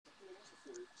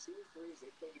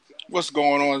What's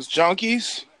going on,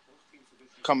 junkies?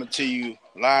 Coming to you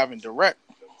live and direct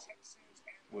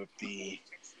with the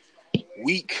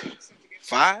week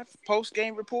 5 post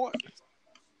game report.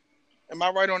 Am I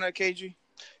right on that, KG?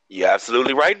 You're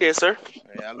absolutely right there, sir.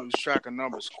 Hey, I lose track of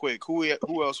numbers quick.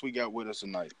 Who else we got with us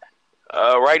tonight?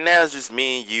 Right now it's just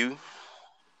me and you.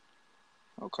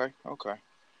 Okay.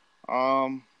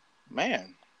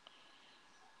 Man,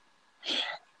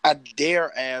 I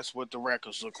dare ask what the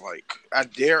records look like. I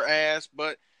dare ask,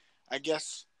 but I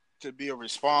guess to be a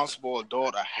responsible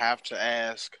adult, I have to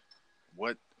ask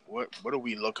what are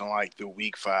we looking like through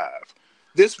week 5?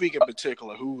 This week in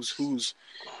particular, who's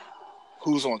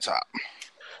on top?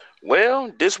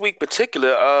 Well, this week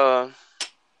particular,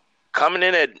 coming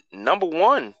in at number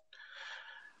one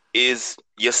is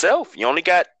yourself. You only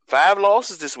got 5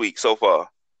 losses this week so far.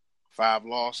 5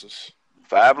 losses.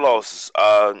 5 losses.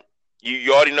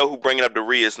 You already know who bringing up the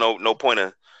rear. It's no point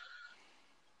of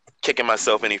kicking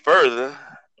myself any further.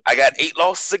 I got 8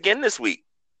 losses again this week.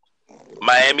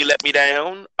 Miami let me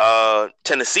down.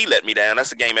 Tennessee let me down.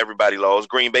 That's a game everybody lost.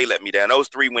 Green Bay let me down. Those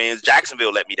 3 wins.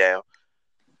 Jacksonville let me down.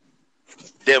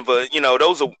 Denver,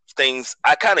 those are things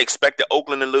I kind of expected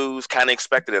Oakland to lose, kind of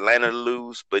expected Atlanta to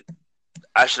lose, but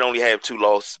I should only have 2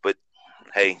 losses. But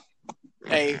hey.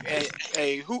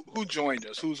 Hey, who joined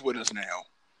us? Who's with us now?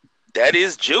 That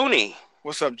is Junie.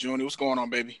 What's up, Junie? What's going on,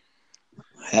 baby?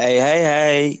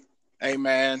 Hey. Hey,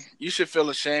 man, you should feel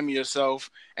ashamed of yourself.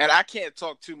 And I can't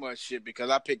talk too much shit because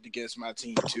I picked against my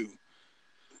team too.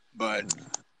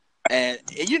 And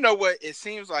you know what? It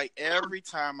seems like every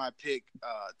time I pick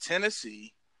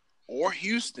Tennessee or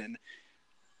Houston,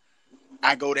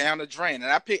 I go down the drain.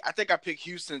 And I think I picked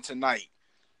Houston tonight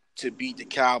to beat the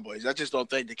Cowboys. I just don't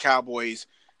think the Cowboys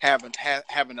have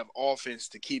enough offense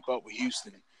to keep up with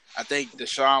Houston. I think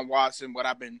Deshaun Watson, what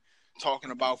I've been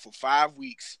talking about for 5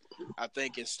 weeks, I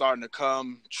think it's starting to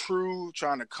come true,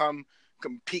 trying to come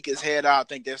peek his head out. I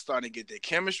think they're starting to get their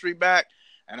chemistry back.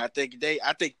 And I think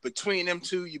between them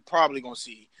two, you're probably going to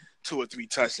see 2 or 3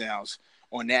 touchdowns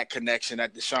on that connection,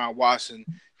 that Deshaun Watson,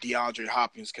 DeAndre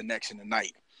Hopkins connection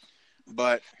tonight.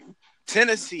 But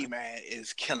Tennessee, man,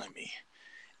 is killing me.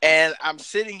 And I'm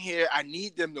sitting here, I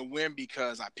need them to win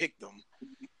because I picked them.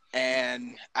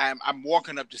 And I'm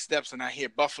walking up the steps and I hear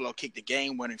Buffalo kick the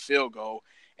game-winning field goal.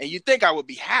 And you think I would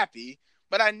be happy,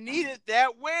 but I needed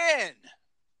that win.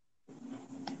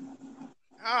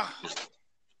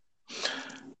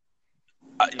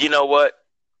 You know what?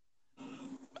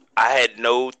 I had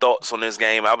no thoughts on this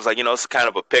game. I was like, it's kind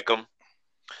of a pick 'em.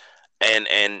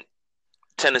 And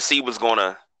Tennessee was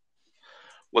gonna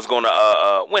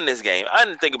win this game. I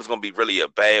didn't think it was gonna be really a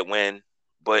bad win,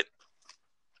 but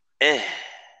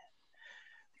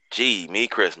gee, me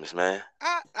Christmas, man.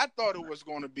 I thought it was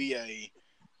going to be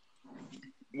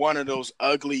one of those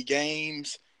ugly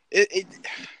games. If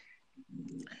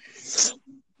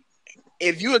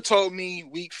you had told me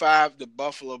week 5 the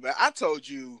Buffalo, but I told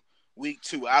you week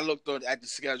 2. I looked at the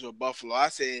schedule of Buffalo. I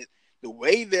said the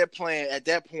way they're playing at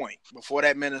that point before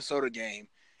that Minnesota game,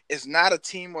 it's not a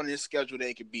team on this schedule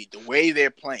they could beat. The way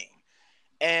they're playing,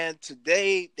 and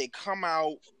today they come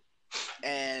out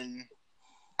and.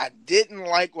 I didn't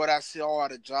like what I saw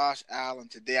out of Josh Allen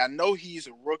today. I know he's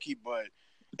a rookie, but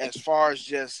as far as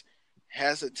just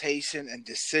hesitation and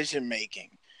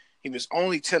decision-making, he was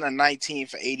only 10 of 19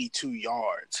 for 82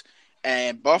 yards.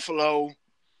 And Buffalo,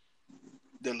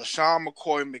 the LaShawn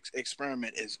McCoy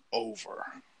experiment is over.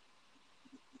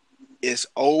 It's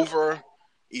over.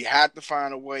 You have to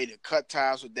find a way to cut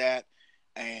ties with that.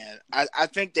 And I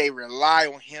think they rely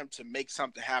on him to make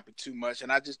something happen too much,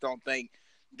 and I just don't think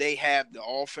they have the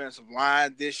offensive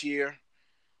line this year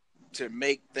to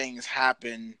make things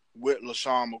happen with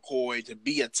LaShawn McCoy to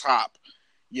be a top.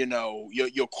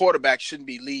 Your quarterback shouldn't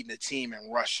be leading the team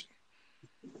in rushing.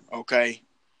 Okay,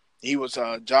 he was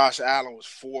Josh Allen was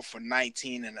 4 for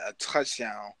 19 and a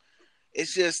touchdown.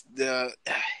 It's just a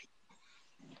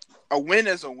win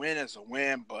is a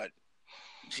win, but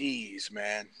geez,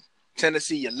 man,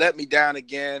 Tennessee, you let me down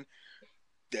again.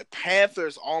 The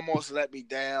Panthers almost let me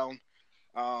down.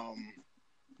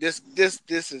 This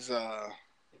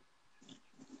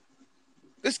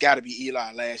got to be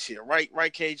Eli last year, right,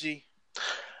 KG?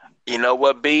 You know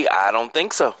what, B? I don't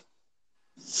think so.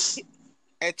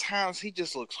 At times, he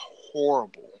just looks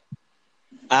horrible.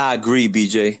 I agree,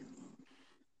 BJ.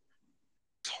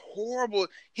 It's horrible.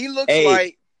 He looks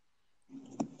like.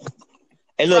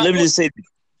 Hey, look, let me just say.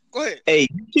 Go ahead. Hey,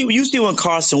 you see when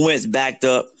Carson Wentz backed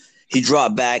up, he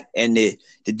dropped back, and the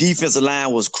defensive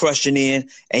line was crushing in,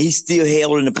 and he still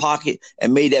held in the pocket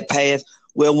and made that pass.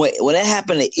 Well, when that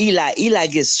happened to Eli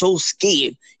gets so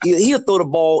scared. He'll throw the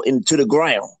ball into the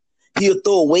ground. He'll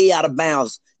throw it way out of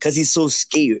bounds because he's so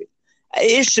scared.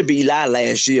 It should be Eli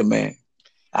last year, man.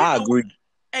 I agree.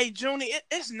 Hey, Junie,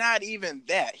 it's not even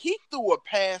that. He threw a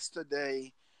pass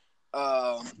today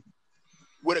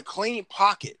with a clean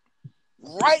pocket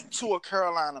right to a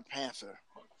Carolina Panther.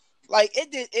 Like,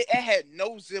 it had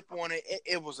no zip on it.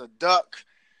 It was a duck.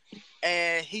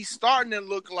 And he's starting to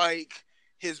look like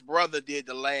his brother did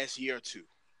the last year or two.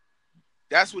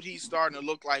 That's what he's starting to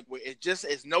look like. Where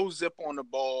it's no zip on the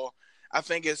ball. I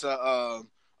think it's a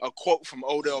quote from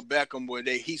Odell Beckham where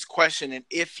he's questioning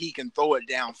if he can throw it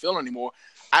downfield anymore.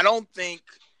 I think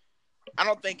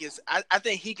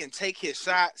he can take his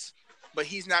shots, but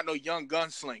he's not no young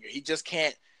gunslinger. He just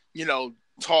can't,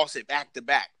 toss it back to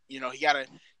back. He gotta,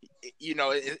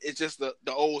 it's just the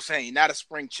old saying, not a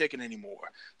spring chicken anymore.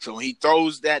 So when he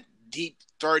throws that deep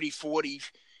 30, 40,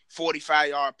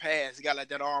 45-yard pass, you gotta let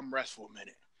that arm rest for a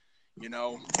minute.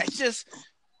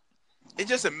 It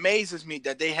just amazes me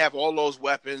that they have all those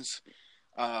weapons.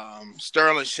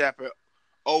 Sterling Shepard,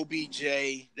 OBJ,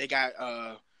 they got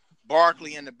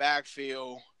Barkley in the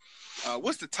backfield.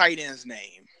 What's the tight end's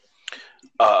name?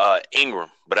 Ingram,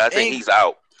 but I think he's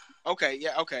out. Okay,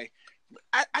 yeah, okay.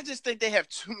 I just think they have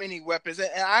too many weapons,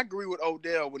 and I agree with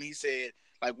Odell when he said,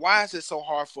 like, why is it so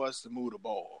hard for us to move the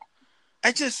ball?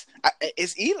 It's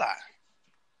Eli.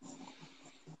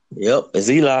 Yep, it's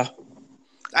Eli.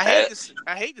 I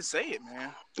hate to say it,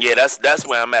 man. Yeah, that's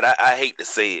where I'm at. I hate to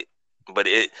say it, but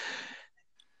it's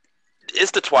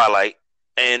the twilight,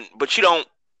 but you don't,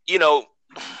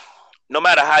 no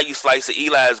matter how you slice it,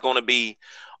 Eli is going to be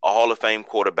a Hall of Fame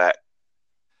quarterback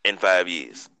in 5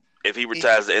 years. If he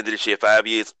retires at the end of this year, 5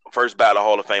 years, first ballot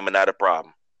Hall of Fame, not a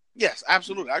problem. Yes,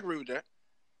 absolutely. I agree with that.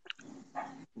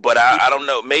 But I don't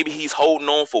know. Maybe he's holding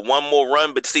on for one more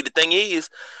run. But see, the thing is,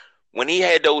 when he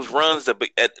had those runs at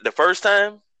the first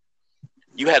time,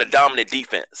 you had a dominant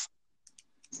defense.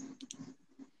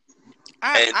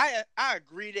 I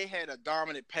agree they had a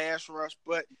dominant pass rush,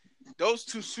 but those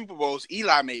 2 Super Bowls,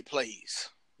 Eli made plays.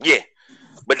 Yeah,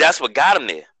 but that's what got him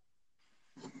there.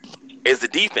 Is the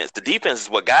defense. The defense is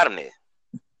what got him there.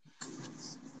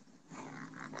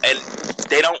 And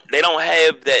they don't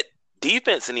have that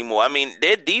defense anymore. I mean,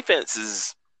 their defense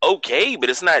is okay,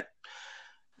 but it's not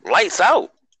lights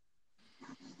out.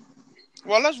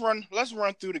 Well, let's run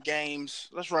through the games.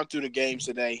 Let's run through the games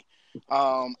today.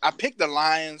 I picked the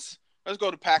Lions. Let's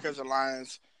go to Packers and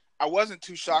Lions. I wasn't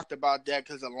too shocked about that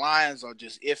because the Lions are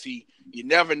just iffy. You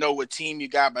never know what team you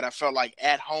got, but I felt like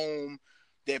at home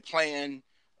they're playing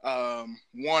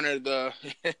one of the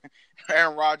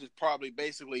Aaron Rodgers probably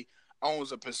basically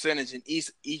owns a percentage in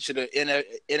each of the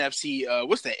NFC.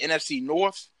 What's that? NFC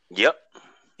North. Yep.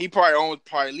 He probably owns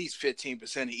at least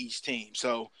 15% of each team.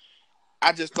 So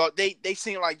I just thought they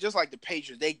seem like just like the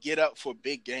Patriots. They get up for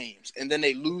big games and then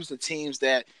they lose the teams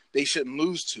that they shouldn't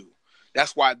lose to.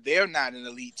 That's why they're not an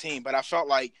elite team. But I felt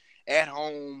like at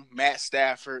home, Matt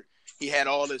Stafford, he had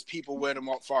all his people with him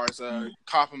as far as a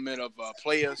complement of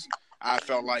players. I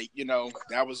felt like,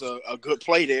 that was a good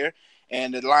play there.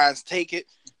 And the Lions take it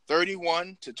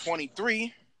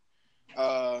 31-23.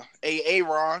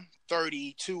 Aaron,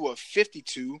 32 of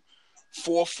 52,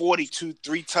 442,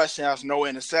 3 touchdowns, no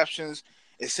interceptions.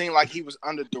 It seemed like he was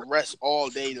under duress all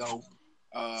day, though,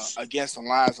 against the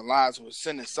Lions. The Lions was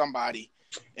sending somebody,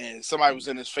 and somebody was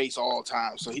in his face all the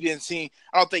time. So he didn't seem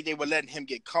 – I don't think they were letting him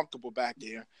get comfortable back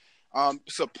there.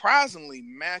 Surprisingly,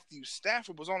 Matthew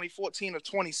Stafford was only 14 of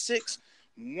 26,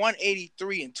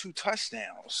 183 and 2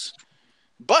 touchdowns.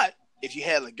 But if you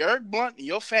had LeGarrette Blount in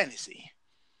your fantasy,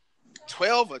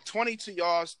 12 of 22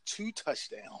 yards, 2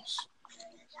 touchdowns.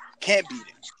 Can't beat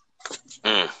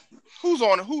it. Who's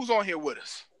on here with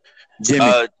us?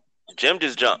 Jimmy. Jim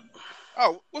just jumped.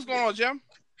 Oh, what's going on, Jim?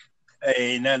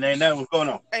 Hey, nothing. What's going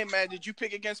on? Hey, man, did you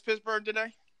pick against Pittsburgh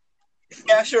today?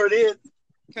 Yeah, I sure did.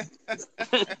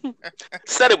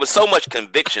 Said it with so much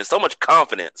conviction, so much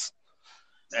confidence.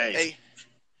 Hey,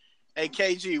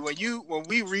 KG, when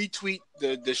we retweet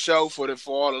the show for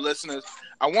all the listeners,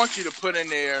 I want you to put in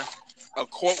there a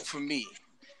quote from me.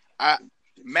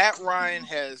 Matt Ryan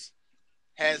has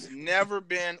never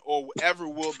been or ever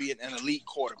will be an elite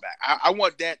quarterback. I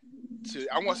want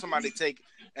somebody to take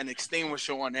an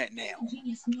extinguisher on that now.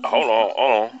 Hold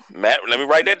on. Matt, let me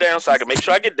write that down so I can make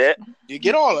sure I get that. You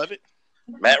get all of it.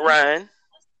 Matt Ryan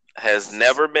has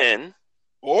never been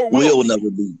or will never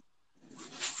be.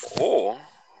 Or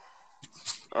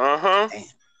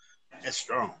That's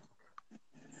strong.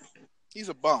 He's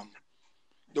a bum.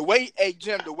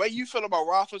 Jim, the way you feel about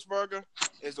Roethlisberger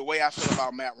is the way I feel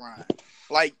about Matt Ryan.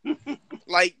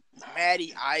 Like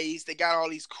Matty Ice. They got all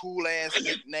these cool ass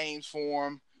nicknames for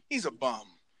him. He's a bum.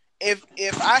 If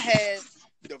I had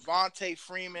Devontae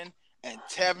Freeman and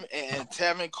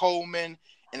Tevin Coleman,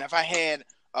 and if I had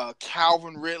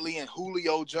Calvin Ridley and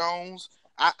Julio Jones,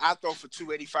 I throw for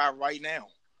 285 right now.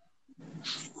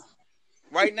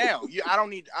 Right now, I don't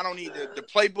need the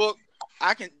playbook.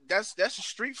 I can. That's just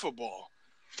street football.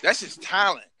 That's just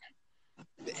talent,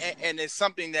 and it's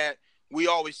something that we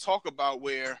always talk about.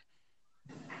 Where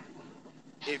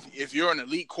if you're an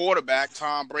elite quarterback,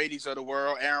 Tom Brady's of the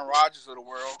world, Aaron Rodgers of the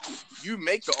world, you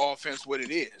make the offense what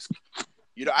it is.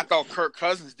 You know, I thought Kirk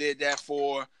Cousins did that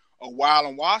for a while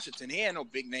in Washington. He had no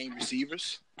big name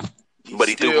receivers. But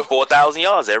he threw for 4,000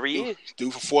 yards every year.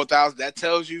 Threw for 4,000. That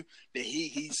tells you that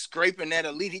he's scraping that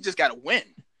elite. He just got to win.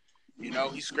 You know,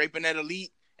 he's scraping that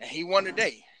elite, and he won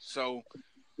today. So,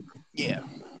 yeah.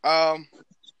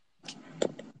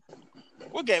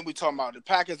 What game we talking about? The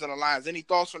Packers and the Lions. Any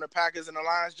thoughts from the Packers and the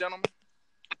Lions, gentlemen?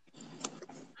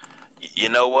 You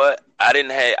know what?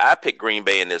 I picked Green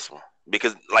Bay in this one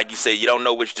because, like you said, you don't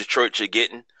know which Detroit you're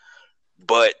getting.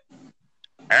 But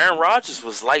Aaron Rodgers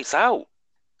was lights out.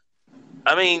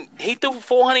 I mean, he threw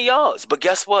 400 yards, but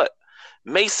guess what?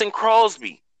 Mason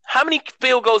Crosby. How many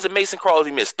field goals did Mason Crosby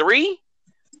miss? 3?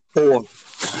 4. Yeah,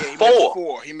 he missed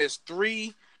 4. He missed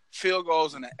 3 field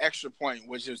goals and an extra point,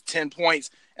 which is 10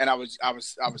 points. And I was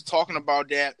talking about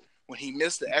that when he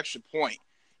missed the extra point.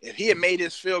 If he had made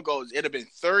his field goals, it'd have been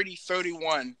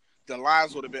 30-31. The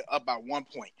Lions would have been up by 1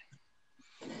 point.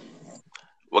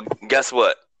 Well, guess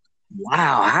what?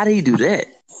 Wow, how did he do that?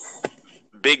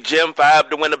 Big Jim, 5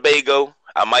 to Winnebago.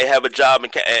 I might have a job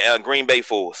in Green Bay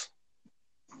for us.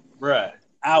 Bruh,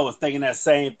 I was thinking that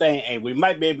same thing, and we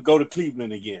might be able to go to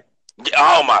Cleveland again.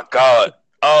 Oh, my God.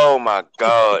 Oh, my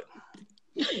God.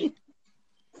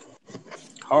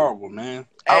 Horrible, man.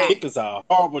 Hey. Our kickers are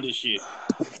horrible this year.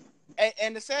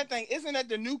 And the sad thing, isn't that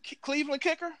the new Cleveland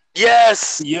kicker?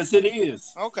 Yes. Yes, it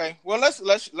is. Okay. Well, let's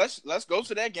go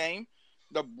to that game.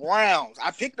 The Browns.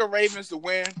 I picked the Ravens to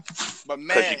win, but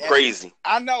man, Because you're crazy.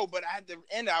 I know, but at the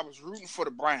end, I was rooting for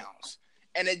the Browns,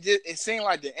 and it seemed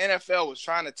like the NFL was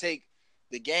trying to take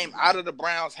the game out of the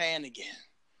Browns' hand again.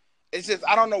 It's just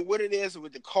I don't know what it is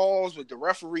with the calls with the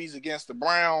referees against the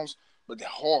Browns, but they're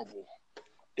horrible.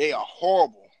 They are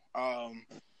horrible. I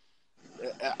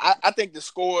think the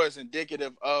score is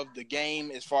indicative of the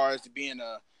game as far as being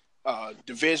a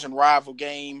division rival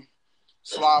game,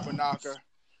 slobber knocker.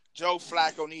 Joe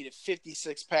Flacco needed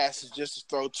 56 passes just to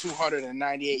throw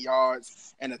 298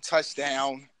 yards and a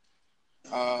touchdown.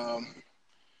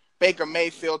 Baker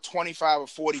Mayfield, 25 of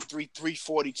 43,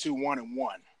 342, 1-1.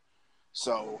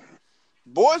 So,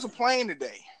 boys are playing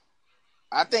today.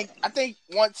 I think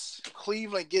once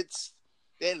Cleveland gets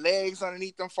their legs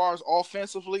underneath them, as far as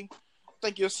offensively, I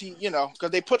think you'll see, because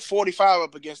they put 45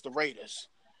 up against the Raiders.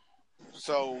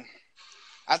 So,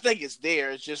 I think it's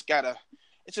there. It's just gotta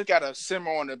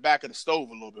simmer on the back of the stove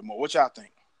a little bit more. What y'all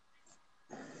think?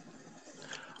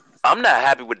 I'm not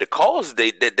happy with the calls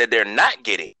that they're not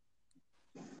getting.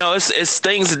 It's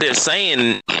things that they're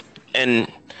saying, and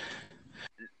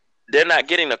they're not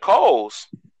getting the calls.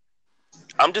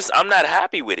 I'm not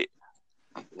happy with it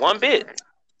one bit.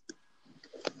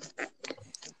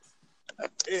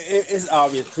 It's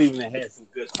obvious Cleveland has some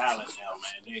good talent now,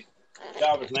 man.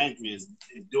 Jarvis Landry is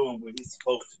doing what he's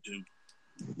supposed to do.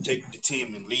 Take the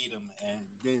team and lead them,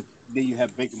 and then you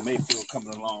have Baker Mayfield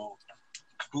coming along,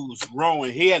 who's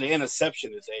growing. He had an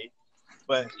interception today,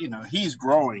 but he's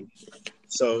growing.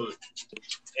 So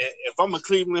if I'm a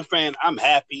Cleveland fan, I'm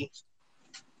happy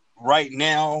right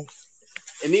now.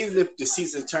 And even if the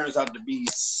season turns out to be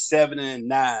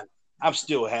 7-9, I'm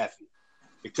still happy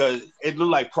because it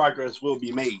looks like progress will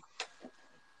be made.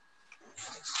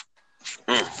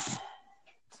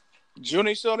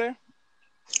 Junie still there?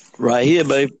 Right here,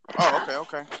 babe. Oh,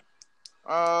 okay.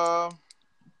 All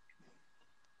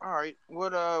right.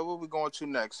 What we going to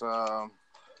next?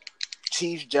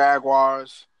 Chiefs,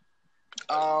 Jaguars.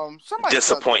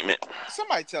 Disappointment.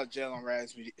 Somebody tell Jalen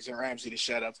Ramsey to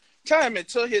shut up. Tell him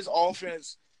until his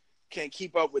offense can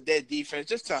keep up with that defense,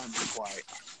 just tell him to be quiet.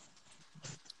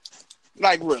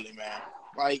 Like, really, man.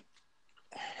 Like,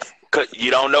 Cause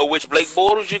you don't know which Blake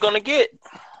Bortles you're gonna get.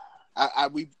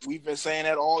 We've been saying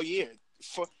that all year.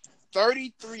 For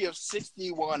 33 of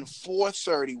 61,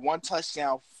 430, 1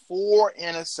 touchdown, 4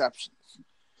 interceptions.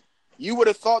 You would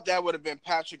have thought that would have been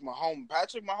Patrick Mahomes.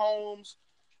 Patrick Mahomes,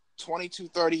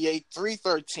 22-38,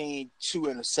 313, 2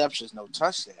 interceptions, no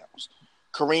touchdowns.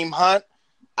 Kareem Hunt,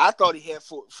 I thought he had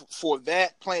for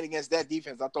that playing against that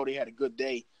defense. I thought he had a good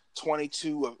day.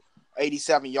 22 of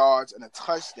 87 yards and a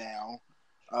touchdown.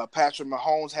 Patrick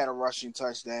Mahomes had a rushing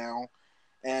touchdown.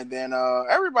 And then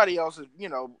everybody else,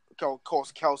 of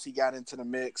course, Kelsey got into the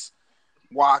mix.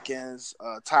 Watkins,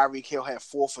 Tyreek Hill had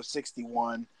 4 for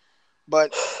 61.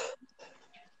 But,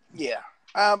 yeah.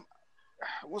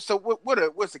 So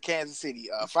what's the Kansas City?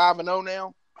 5-0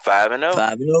 now? 5-0.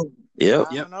 5-0. Yep.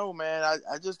 I don't know, man.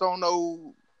 I just don't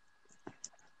know.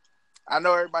 I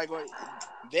know everybody going.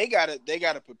 They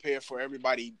gotta prepare for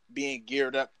everybody being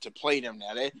geared up to play them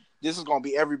now. This is gonna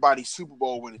be everybody's Super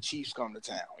Bowl when the Chiefs come to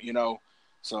town.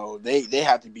 So they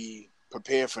have to be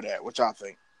prepared for that. What y'all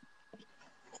think?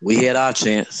 We had our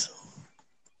chance.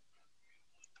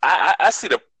 I see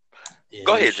the. Yeah,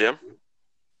 Go ahead, Jim.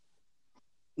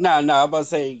 No, I'm about to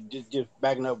say, just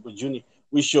backing up with Junior,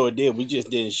 we sure did. We just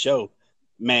didn't show.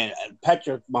 Man,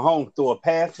 Patrick Mahomes threw a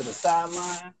pass to the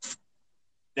sideline.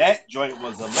 That joint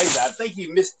was a laser. I think he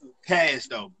missed the pass,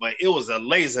 though, but it was a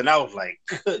laser, and I was like,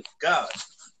 good God.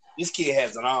 This kid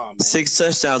has an arm, man. 6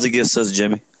 touchdowns against us,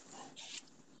 Jimmy.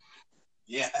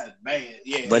 Yeah, man.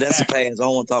 Yeah, But that's a pass. I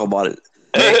don't want to talk about it.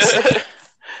 Next.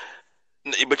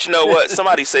 But you know what?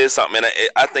 Somebody said something, and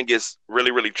I think it's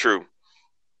really, really true.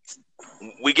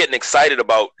 We getting excited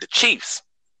about the Chiefs.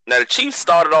 Now, the Chiefs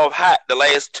started off hot the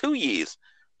last 2 years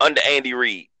under Andy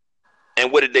Reid.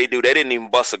 And what did they do? They didn't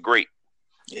even bust a grape.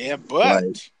 Yeah,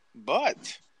 but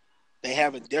Right. they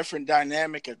have a different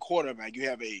dynamic at quarterback. You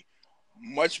have a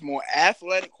much more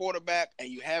athletic quarterback, and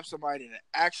you have somebody that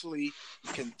actually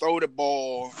can throw the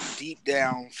ball deep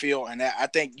downfield. And I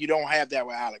think you don't have that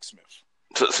with Alex Smith.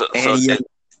 So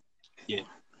Yeah.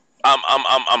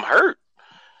 I'm hurt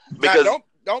because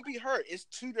don't be hurt. It's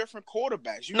 2 different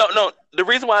quarterbacks. No. The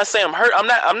reason why I say I'm hurt, I'm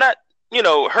not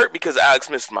hurt because Alex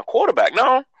Smith is my quarterback.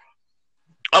 No,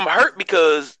 I'm hurt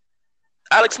because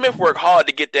Alex Smith worked hard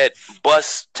to get that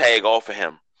bus tag off of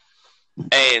him,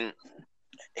 and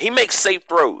he makes safe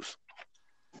throws.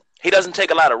 He doesn't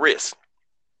take a lot of risks.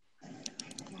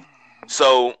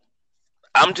 So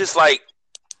I'm just like,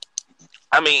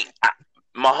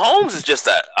 Mahomes is just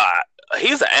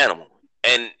he's an animal,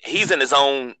 and he's in his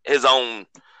own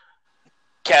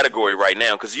category right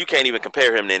now because you can't even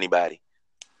compare him to anybody.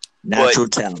 Natural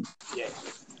talent. Yeah.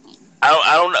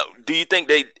 I don't know. Do you think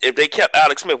if they kept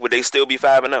Alex Smith, would they still be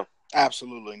 5-0?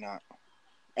 Absolutely not.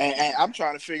 And I'm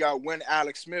trying to figure out when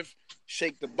Alex Smith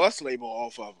shake the bus label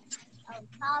off of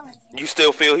him. You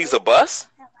still feel he's a bust?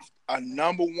 A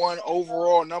number 1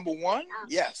 overall, number 1?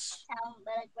 Yes.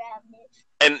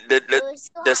 And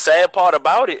the sad part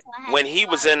about it, when he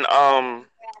was in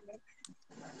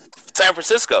San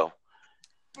Francisco,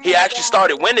 he actually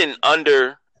started winning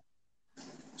under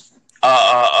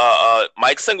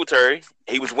Mike Singletary.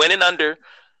 He was winning under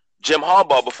Jim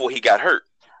Harbaugh before he got hurt.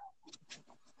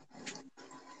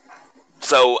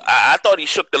 So I thought he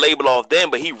shook the label off then,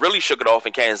 but he really shook it off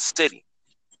in Kansas City.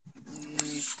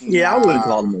 Yeah, I wouldn't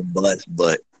call him a bust,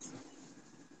 but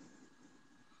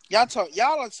y'all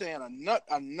are saying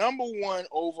a number 1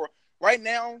 over right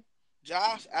now.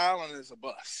 Josh Allen is a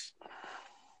bust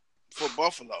for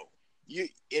Buffalo.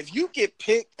 If you get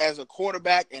picked as a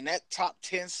quarterback in that top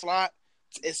 10 slot,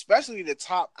 especially the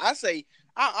top,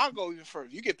 I'll go even further.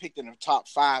 You get picked in the top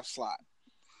 5 slot.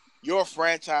 You're a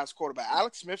franchise quarterback.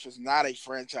 Alex Smith is not a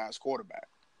franchise quarterback.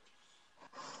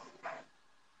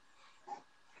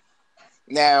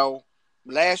 Now,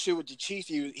 last year with the Chiefs,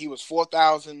 he was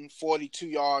 4,042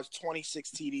 yards, 26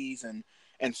 TDs,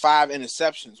 and 5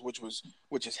 interceptions,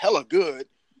 which is hella good.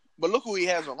 But look who he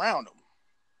has around him.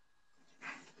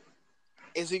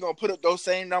 Is he going to put up those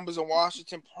same numbers in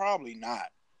Washington? Probably not.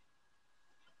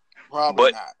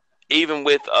 Probably not. Even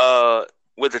with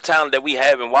the talent that we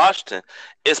have in Washington,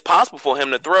 it's possible for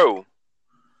him to throw.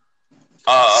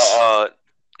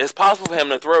 It's possible for him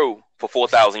to throw for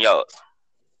 4,000 yards.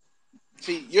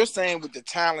 See, you're saying with the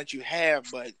talent you have,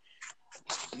 but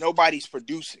nobody's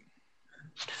producing.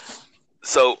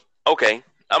 So, okay,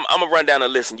 I'm gonna run down the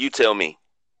list and you tell me: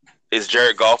 is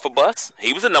Jared Goff a bust?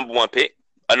 He was a number 1 pick,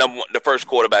 the first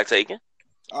quarterback taken.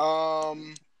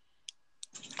 Too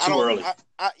early.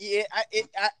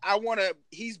 I want to.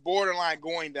 He's borderline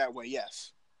going that way.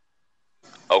 Yes.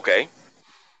 Okay.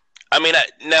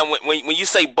 Now when you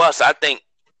say bust, I think,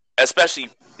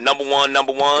 especially number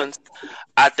ones,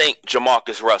 I think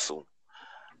Jamarcus Russell.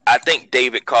 I think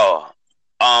David Carr,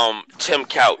 Tim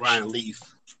Couch, Ryan Leaf,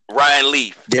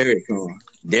 Derek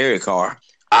Carr.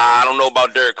 I don't know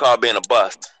about Derek Carr being a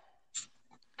bust.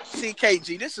 See,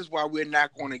 KG, this is why we're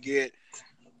not going to get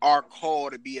our call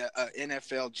to be a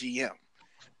NFL GM.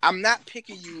 I'm not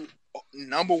picking you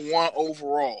number 1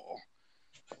 overall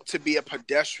to be a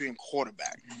pedestrian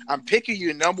quarterback. I'm picking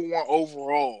you number 1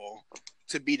 overall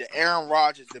to be the Aaron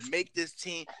Rodgers, to make this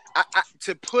team,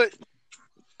 to put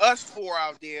us four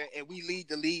out there and we lead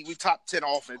the league, we top 10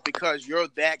 offense because you're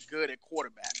that good at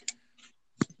quarterback.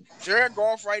 Jared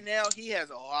Goff right now, he has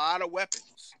a lot of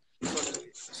weapons.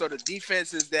 So the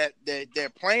defenses that they're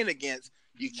playing against,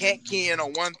 you can't key in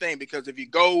on one thing because if you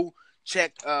go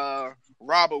check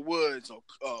Robert Woods or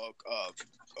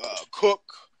Cook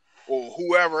or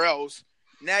whoever else,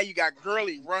 now you got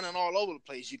Gurley running all over the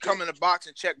place. You come in the box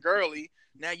and check Gurley,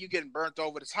 now you're getting burnt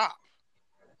over the top.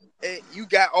 You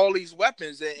got all these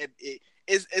weapons.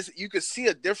 You can see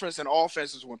a difference in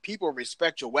offenses when people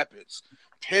respect your weapons.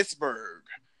 Pittsburgh,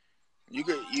 you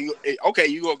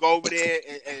gonna go over there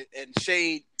and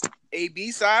shade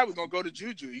AB side. We're gonna go to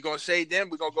Juju. You're gonna shade them.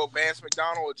 We're gonna go Vance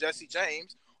McDonald or Jesse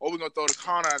James, or we're gonna throw the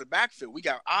corner out of the backfield. We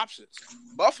got options.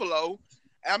 Buffalo,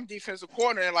 I'm defensive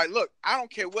coordinator. Like, look, I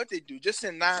don't care what they do. Just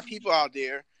send 9 people out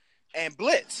there and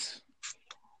blitz.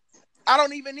 I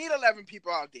don't even need 11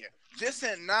 people out there. Just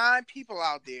send 9 people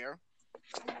out there.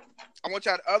 I want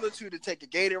y'all the other 2 to take a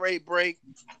Gatorade break,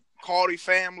 call the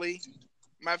family.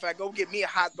 Matter of fact, go get me a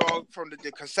hot dog from the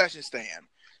concession stand.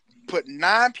 Put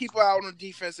 9 people out on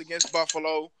defense against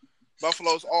Buffalo.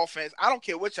 Buffalo's offense. I don't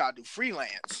care what y'all do.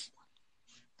 Freelance.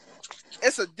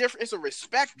 It's a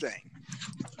respect thing.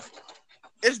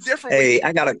 It's different. Hey,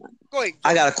 I got a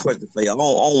question for you. I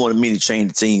don't want me to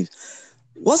change the teams.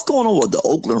 What's going on with the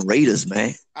Oakland Raiders,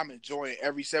 man? I'm enjoying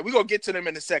every set. We're going to get to them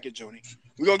in a second, Junie.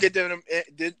 We're going to get them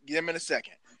in a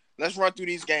second. Let's run through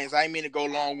these games. I ain't mean to go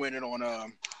long-winded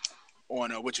on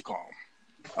what you call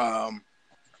them.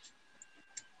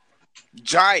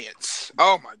 Giants.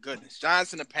 Oh, my goodness.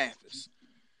 Giants and the Panthers.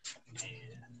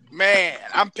 Man,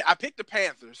 I picked the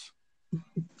Panthers.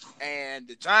 And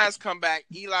the Giants come back.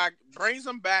 Eli brings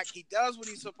them back. He does what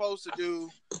he's supposed to do.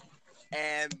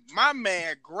 And my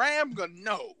man, Graham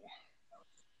Gano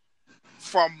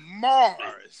from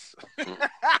Mars.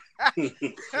 He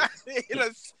had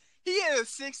a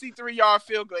 63-yard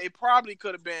field goal. It probably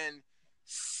could have been,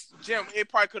 Jim,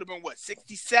 what,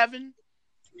 67?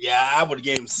 Yeah, I would have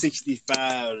gave him 65.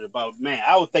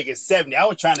 I was thinking 70. I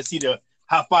was trying to see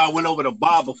how far I went over the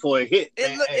bar before it hit.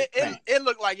 It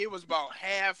looked like it was about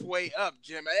halfway up,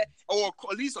 Jim, or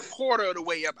at least a quarter of the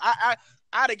way up.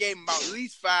 I'd have gave him about at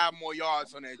least 5 more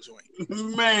yards on that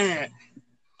joint. Man,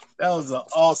 that was an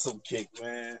awesome kick,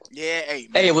 man. Yeah, man.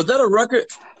 Hey, was that a record?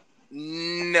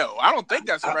 No, I don't think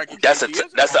that's a record. That's a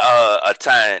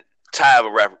tie of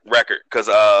a record because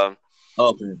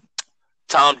Okay.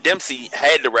 Tom Dempsey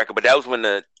had the record, but that was when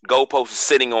the goalpost was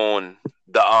sitting on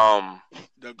the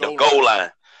goal line.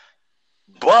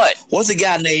 But what's the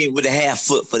guy named with the half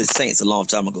foot for the Saints a long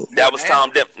time ago? That was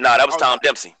Tom Dempsey. No, that was Tom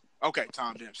Dempsey. Okay,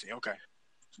 Tom Dempsey. Okay.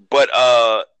 But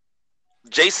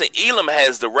Jason Elam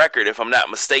has the record, if I'm not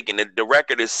mistaken. The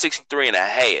record is 63 and a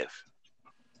half.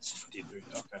 63,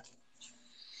 okay.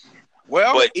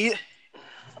 Well,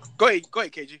 go ahead,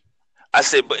 KG. I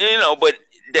said,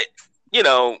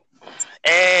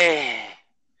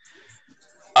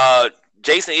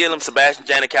 Jason Elam, Sebastian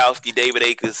Janikowski, David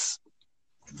Akers.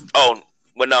 Oh,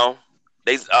 well, no.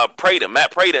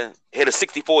 Matt Prater hit a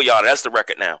 64-yarder. That's the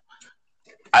record now.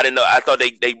 I didn't know. I thought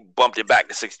they bumped it back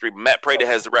to 63, but Matt Prater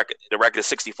has the record. The record is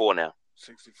 64 now.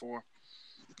 64.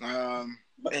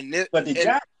 But the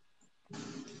Giants.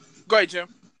 Go ahead, Jim.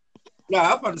 No,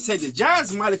 I was about to say the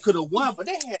Giants might have could have won, but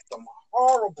they had some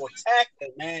horrible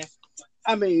tackling, man.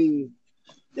 I mean,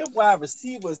 their wide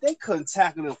receivers, they couldn't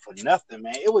tackle them for nothing,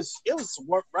 man. It was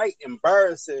right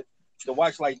embarrassing to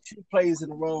watch like 2 plays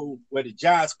in a row where the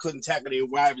Giants couldn't tackle their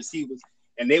wide receivers,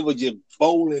 and they were just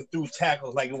bowling through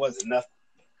tackles like it wasn't nothing.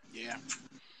 Yeah.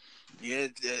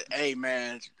 Hey,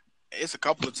 man, it's a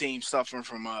couple of teams suffering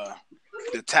from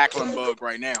the tackling bug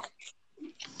right now.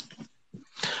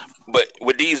 But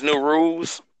with these new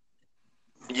rules,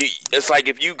 it's like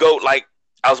if you go, like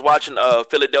I was watching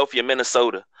Philadelphia,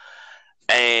 Minnesota,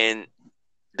 and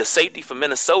the safety for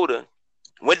Minnesota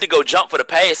went to go jump for the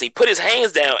pass. He put his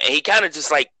hands down, and he kind of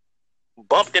just like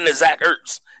bumped into Zach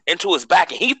Ertz into his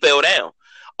back, and he fell down.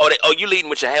 Oh, you leading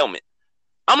with your helmet.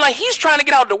 I'm like, he's trying to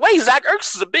get out of the way. Zach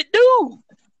Ertz is a big dude.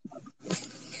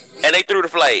 And they threw the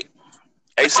flag.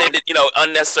 They said that,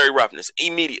 unnecessary roughness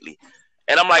immediately.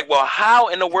 And I'm like, well, how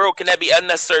in the world can that be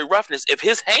unnecessary roughness if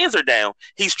his hands are down?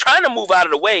 He's trying to move out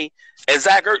of the way, and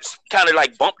Zach Ertz kind of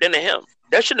like bumped into him.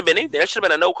 That shouldn't have been anything. That should have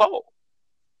been a no call.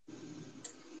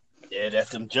 Yeah, that's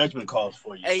them judgment calls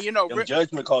for you. Hey, them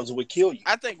judgment calls would kill you.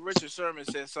 I think Richard Sherman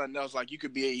said something else like you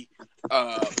could be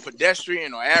a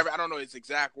pedestrian or average. I don't know his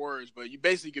exact words, but you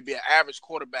basically could be an average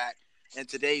quarterback in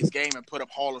today's game and put up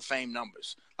Hall of Fame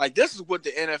numbers. Like, this is what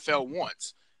the NFL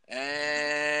wants.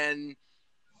 And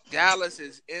Dallas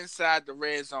is inside the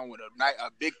red zone with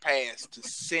a big pass to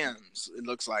Sims. It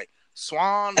looks like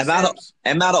Swan Sims.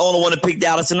 Am I the only one to pick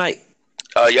Dallas tonight?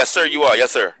 Yes, sir. You are.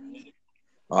 Yes, sir.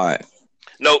 All right.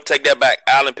 Nope. Take that back.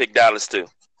 Allen picked Dallas too.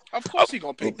 Of course, he's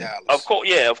gonna pick Dallas. Of course,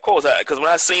 yeah. Of course. Because when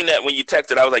I seen that when you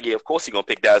texted, I was like, yeah, of course he's gonna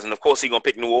pick Dallas, and of course he's gonna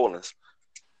pick New Orleans.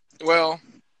 Well,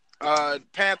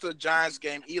 Panther Giants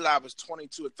game. Eli was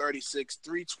 22 of 36,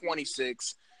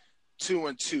 326,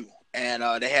 2-2,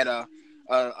 and they had a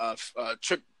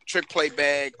trick play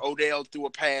bag. Odell threw a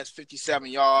pass,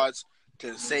 57 yards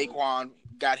to Saquon,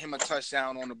 got him a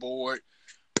touchdown on the board.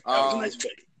 That was a nice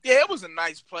play. Yeah, it was a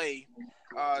nice play.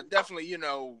 Definitely,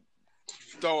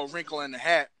 throw a wrinkle in the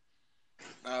hat.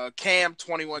 Cam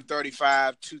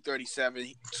 21-35,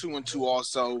 237, 2-2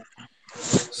 also.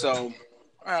 So,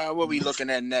 what are we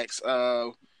looking at next?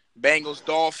 Bengals,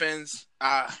 Dolphins.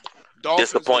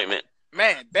 Disappointment.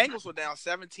 Man, Bengals were down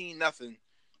 17-0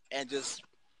 and just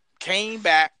came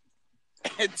back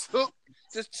and took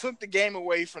the game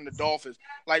away from the Dolphins.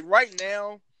 Like right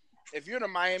now, if you're the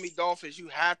Miami Dolphins, you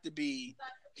have to be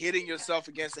hitting yourself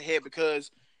against the head because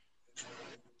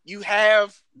you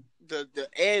have the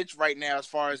edge right now as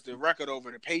far as the record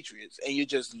over the Patriots, and you're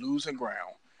just losing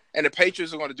ground. And the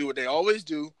Patriots are going to do what they always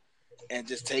do and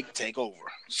just take over.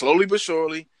 Slowly but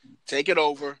surely, take it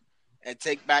over and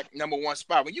take back number one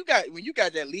spot. When you got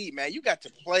that lead, man, you got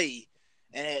to play,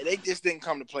 and they just didn't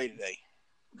come to play today.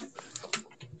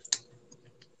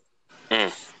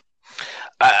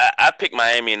 I picked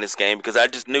Miami in this game because I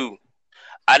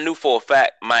knew for a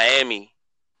fact Miami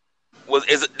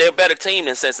they're a better team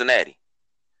than Cincinnati.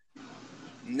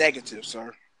 Negative,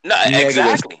 sir. No,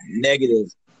 exactly.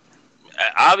 Negative.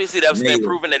 Obviously, that's been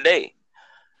proven today.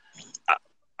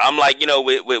 I'm like,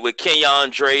 with Kenyon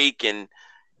Drake and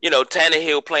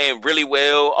Tannehill playing really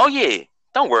well. Oh yeah,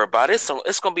 don't worry about it.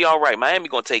 It's gonna be all right. Miami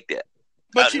gonna take that.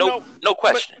 But no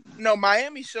question. No,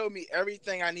 Miami showed me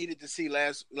everything I needed to see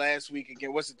last week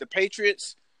again. Was it the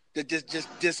Patriots that just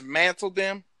dismantled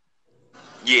them?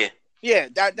 Yeah. Yeah,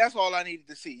 that's all I needed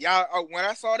to see. Y'all, when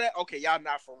I saw that, okay, y'all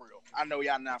not for real. I know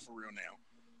y'all not for real now.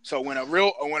 So when a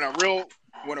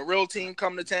real team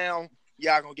come to town,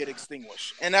 y'all gonna get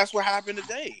extinguished, and that's what happened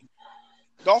today.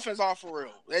 Dolphins are for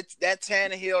real. That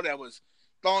Tannehill that was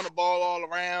throwing the ball all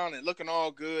around and looking all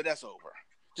good, that's over.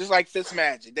 Just like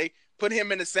Fitzmagic, they put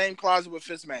him in the same closet with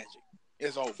Fitzmagic.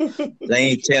 It's over. They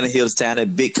ain't Tannehill's time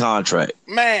that big contract.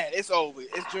 Man, it's over.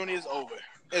 It's Junior's over.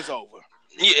 It's over.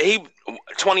 Yeah, he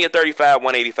 20 of 35,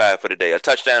 185 for the day, a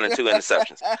touchdown and 2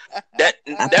 interceptions. that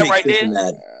right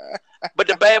there. But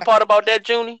the bad part about that,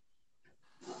 Junie,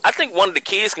 I think one of the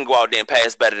kids can go out there and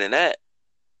pass better than that.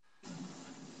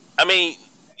 I mean,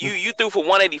 you threw for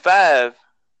 185.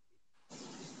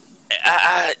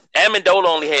 Amendola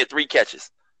only had 3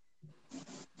 catches.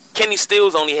 Kenny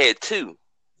Stills only had 2.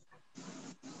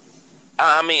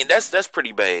 I mean, that's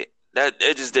pretty bad. That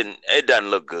it doesn't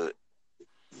look good.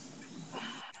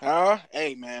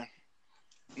 Hey man.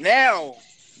 Now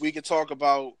we can talk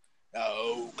about the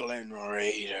Oakland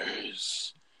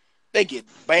Raiders. They get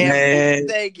bam.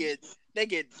 They get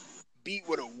beat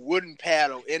with a wooden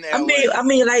paddle in LA. I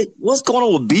mean, like, what's going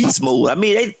on with beast mode? I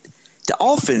mean, the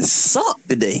offense sucked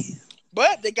today.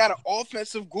 But they got an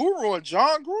offensive guru in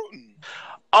John Gruden.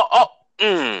 God,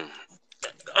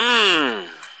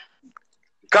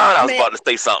 I was about to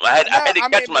say something. I had to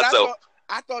catch myself.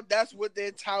 I thought that's what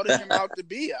they touted him out to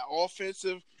be, an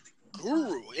offensive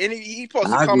guru. And he's supposed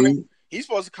to come in, he's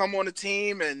supposed to come on the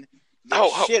team and they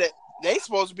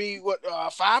supposed to be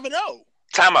 5-0.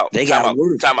 Time out.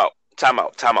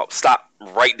 Stop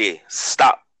right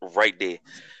there.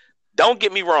 Don't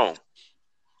get me wrong.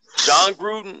 John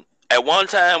Gruden at one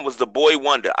time was the boy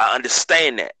wonder. I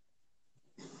understand that.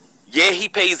 Yeah, he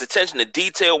pays attention to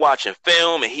detail watching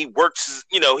film and he works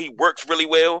really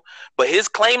well. But his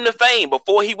claim to fame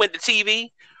before he went to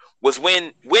TV was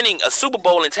when winning a Super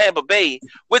Bowl in Tampa Bay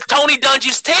with Tony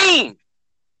Dungy's team.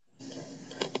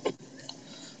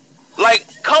 Like,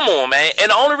 come on, man.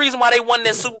 And the only reason why they won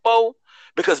that Super Bowl,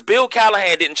 because Bill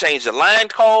Callahan didn't change the line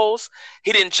calls.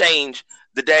 He didn't change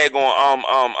the daggone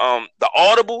the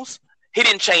audibles. He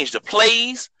didn't change the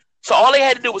plays. So all they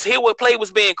had to do was hear what play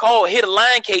was being called, hear the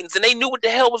line cadence, and they knew what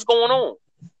the hell was going on.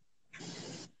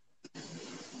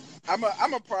 I'm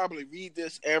gonna probably read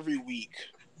this every week.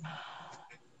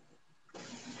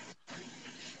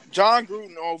 John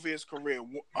Gruden over his career,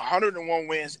 101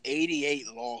 wins, 88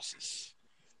 losses,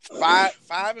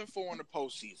 5-4 in the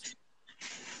postseason.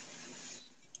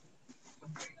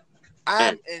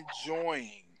 I'm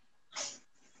enjoying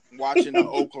watching the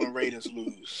Oakland Raiders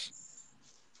lose.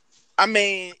 I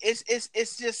mean, it's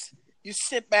just you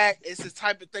sit back. It's the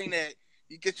type of thing that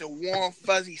You get your warm,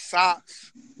 fuzzy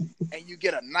socks, and you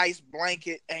get a nice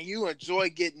blanket, and you enjoy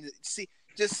getting to see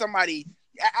just somebody.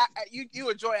 You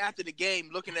enjoy after the game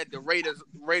looking at the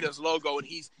Raiders logo, and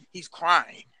he's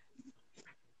crying.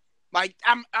 Like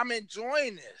I'm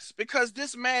enjoying this because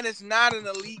this man is not an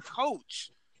elite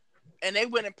coach, and they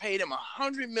went and paid him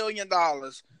 $100 million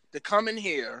to come in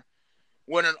here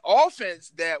when an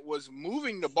offense that was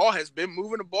moving the ball has been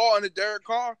moving the ball under Derek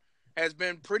Carr has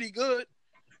been pretty good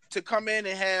to come in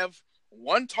and have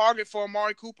one target for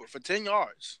Amari Cooper for 10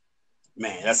 yards.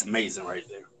 Man, that's amazing right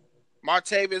there.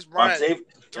 Martavis Bryant,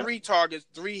 3 targets,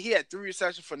 he had 3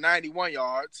 receptions for 91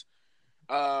 yards.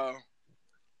 Ricard,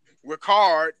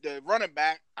 the running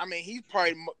back, I mean, he's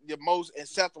probably the most, and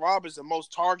Seth Roberts, the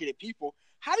most targeted people.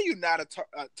 How do you not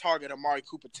target Amari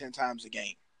Cooper 10 times a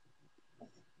game?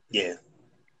 Yeah.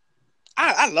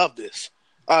 I love this.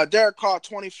 Derek Carr,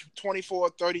 24,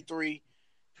 33,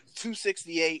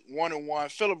 268,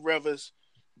 1-1. Phillip Rivers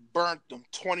burnt them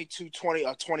 22, 20,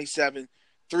 27,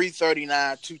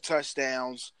 339, 2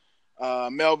 touchdowns.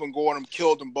 Melvin Gordon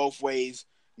killed them both ways,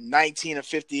 19 of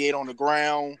 58 on the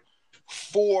ground,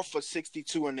 4 for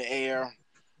 62 in the air.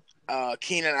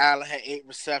 Keenan Allen had 8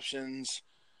 receptions.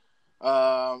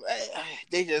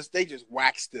 They just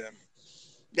waxed them.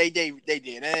 They did.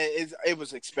 And it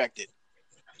was expected.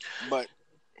 But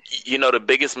you know the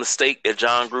biggest mistake that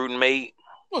John Gruden made?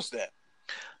 What's that?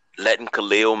 Letting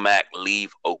Khalil Mack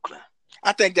leave Oakland.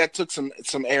 I think that took some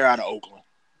air out of Oakland.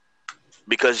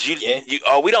 Because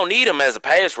we don't need him as a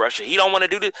pass rusher. He don't want to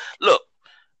do this. Look,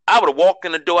 I would have walked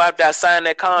in the door after I signed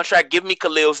that contract. Give me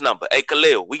Khalil's number. Hey,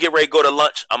 Khalil, we get ready to go to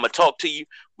lunch. I'm going to talk to you.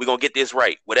 We're going to get this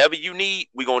right. Whatever you need,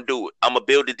 we're going to do it. I'm going to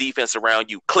build the defense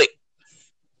around you. Click.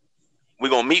 We're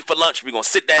going to meet for lunch. We're going to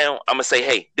sit down. I'm going to say,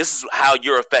 hey, this is how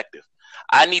you're effective.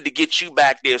 I need to get you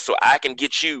back there so I can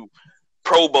get you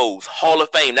Pro Bowls, Hall of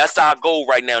Fame. That's our goal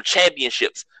right now.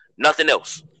 Championships. Nothing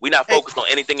else. We're not focused on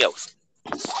anything else.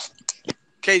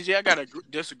 KJ, I got to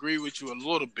disagree with you a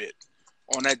little bit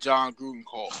on that John Gruden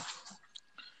call.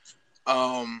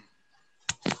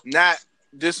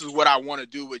 This is what I want to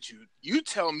do with you. You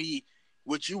tell me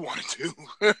what you want to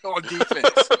do on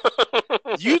defense.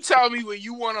 You tell me where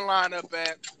you want to line up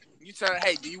at. You tell me,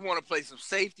 hey, do you want to play some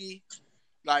safety?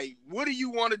 Like, what do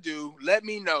you want to do? Let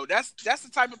me know. That's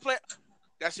the type of play.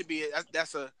 That should be it.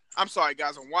 I'm sorry,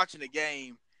 guys. I'm watching the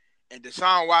game, and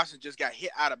Deshaun Watson just got hit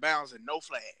out of bounds and no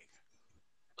flag.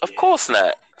 Of course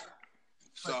not.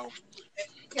 So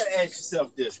you gotta ask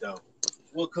yourself this though: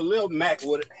 will Khalil Mack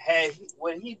would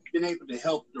he been able to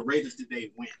help the Raiders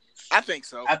today win? I think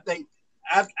so. I think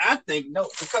no,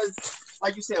 because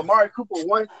like you said, Amari Cooper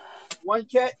one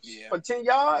catch for 10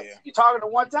 yards. Yeah. You talking to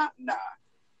one time? Nah,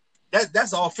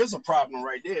 that's an offensive problem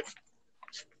right there.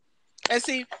 And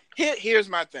see, here's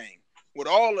my thing: with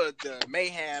all of the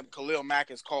mayhem Khalil Mack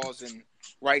is causing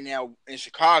right now in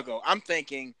Chicago, I'm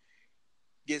thinking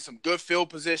get some good field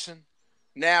position.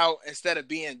 Now, instead of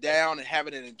being down and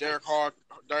having it in Derek Carr's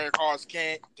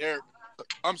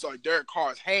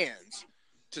hands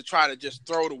to try to just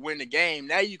throw to win the game,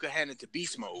 now you can hand it to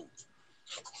beast mode.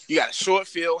 You got a short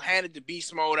field, hand it to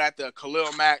beast mode after a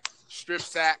Khalil Mack strip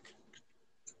sack.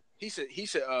 He should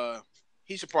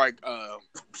probably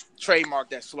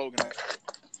trademark that slogan.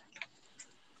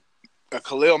 A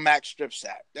Khalil Mack strip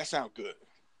sack. That sounds good.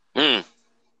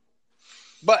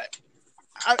 But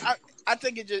I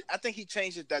think he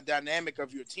changes the dynamic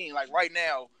of your team. Like right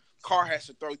now, Carr has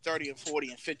to throw 30 and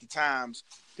 40 and 50 times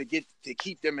to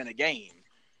keep them in a game.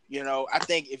 You know, I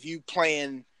think if you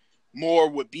playing more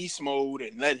with beast mode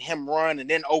and letting him run and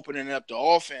then opening up the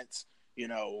offense, you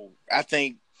know, I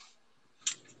think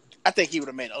he would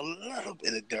have made a little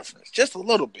bit of difference, just a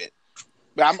little bit.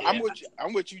 But I'm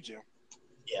with you, Jim.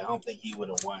 Yeah, I don't think he would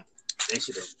have won. They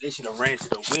should have ran to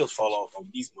the wheels fall off on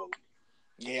beast mode.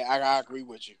 Yeah, I agree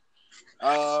with you.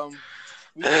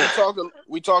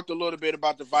 We talked a little bit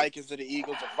about the Vikings and the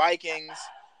Eagles. The Vikings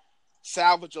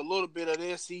salvage a little bit of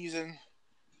their season.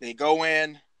 They go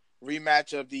in,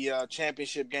 rematch of the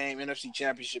championship game, NFC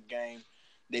championship game.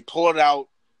 They pull it out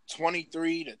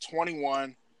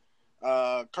 23-21.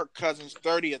 Kirk Cousins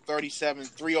 30 of 37,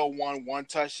 301, 1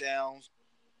 touchdown.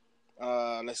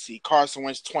 Let's see, Carson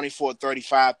Wentz 24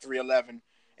 35, 311,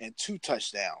 and 2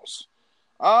 touchdowns.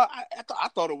 I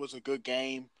thought it was a good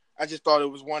game. I just thought it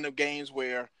was one of the games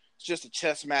where it's just a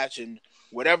chess match, and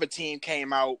whatever team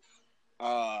came out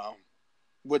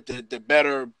with the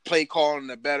better play call and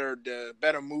the better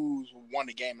moves won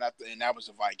the game, and that was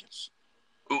the Vikings.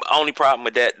 Only problem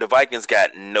with that, the Vikings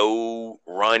got no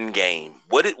run game.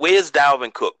 Where's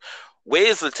Dalvin Cook?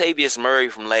 Where's Latavius Murray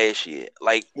from last year?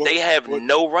 Like, they have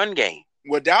no run game.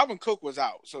 Well, Dalvin Cook was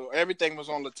out, so everything was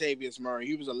on Latavius Murray.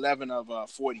 He was 11 of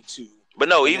 42. But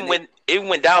no, And even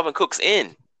when Dalvin Cook's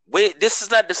in, this is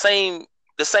not the same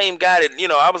guy that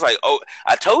I was like, oh,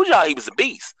 I told y'all he was a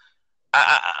beast.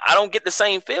 I don't get the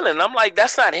same feeling. I'm like,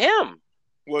 that's not him.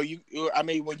 Well,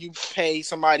 when you pay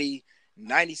somebody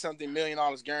 $90-something million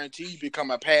guaranteed, you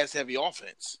become a pass-heavy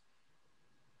offense.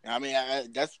 I mean,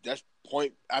 that's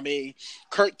point. I mean,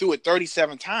 Kirk threw it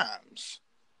 37 times.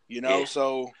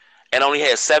 So and only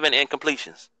had 7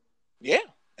 incompletions. Yeah,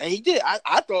 and he did.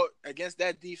 I thought against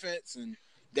that defense and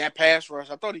that pass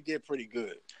rush, I thought he did pretty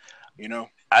good.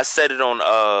 I said it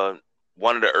on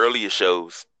one of the earlier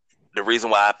shows. The reason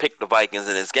why I picked the Vikings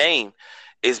in this game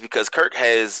is because Kirk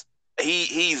has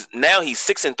he's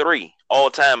 6-3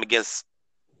 all time against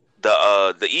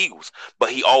the Eagles, but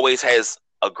he always has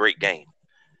a great game.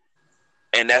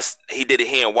 And he did it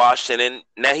here in Washington.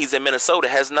 Now he's in Minnesota.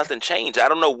 Has nothing changed. I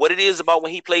don't know what it is about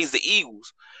when he plays the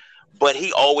Eagles, but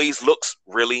he always looks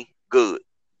really good.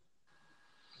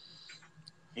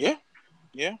 Yeah.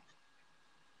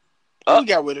 Who we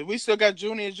got with it? We still got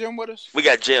Junior and Jim with us? We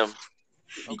got Jim.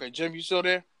 Okay, Jim, you still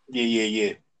there?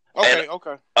 Yeah.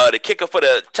 Okay. The kicker for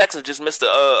the Texans just missed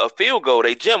a field goal.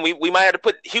 Jim, we might have to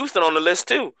put Houston on the list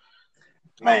too.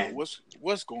 Man,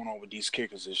 what's going on with these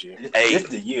kickers this year? This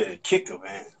the year of kicker,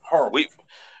 man. Horrible.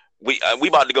 We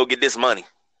about to go get this money.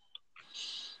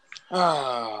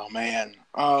 Oh man,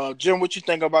 Jim, what you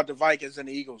think about the Vikings and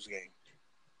the Eagles game?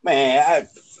 Man,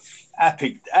 I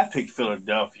picked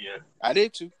Philadelphia. I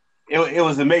did too. It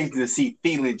was amazing to see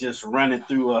Thielen just running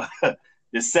through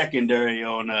the secondary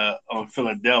on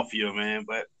Philadelphia, man.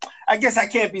 But I guess I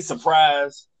can't be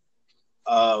surprised.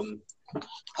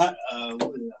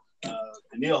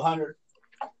 Danielle Hunter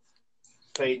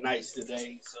played nice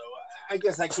today, so I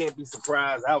guess I can't be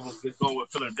surprised. I was just going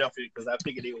with Philadelphia because I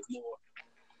figured it was more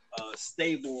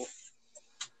stable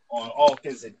on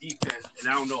offense and defense, and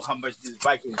I don't know how much this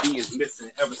Viking D is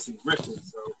missing Everson Griffin,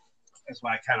 so that's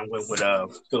why I kind of went with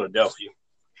Philadelphia.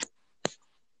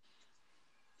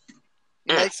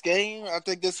 Next game, I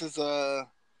think this is we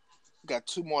got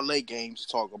 2 more late games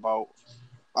to talk about.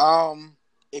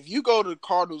 If you go to the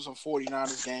Cardinals and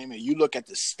 49ers game and you look at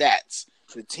the stats,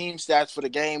 the team stats for the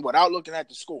game without looking at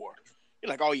the score, you're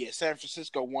like, oh yeah, San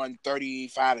Francisco won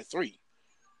 35-3.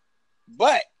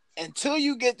 But until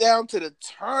you get down to the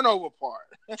turnover part,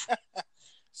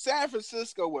 San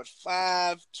Francisco with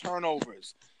 5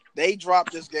 turnovers. They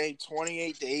dropped this game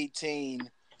 28-18.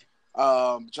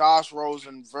 Josh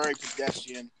Rosen, very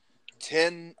pedestrian,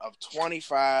 10 of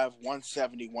 25,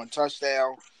 171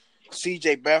 touchdown.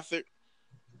 CJ Beathard,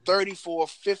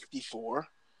 34-54,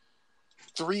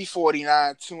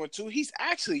 349, 2-2. He's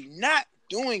actually not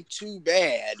doing too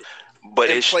bad. But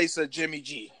in place of Jimmy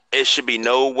G. It should be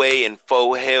no way in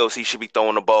 4 hells he should be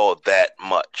throwing the ball that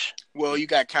much. Well, you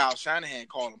got Kyle Shanahan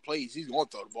calling plays. He's going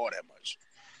to throw the ball that much.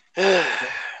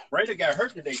 Brady got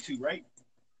hurt today too, right?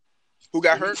 Who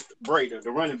got hurt? Brady,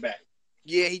 the running back.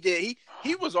 Yeah, he did.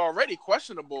 He was already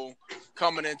questionable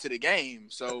coming into the game.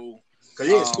 So because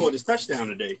he had scored his touchdown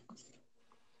today.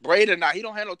 Brady, he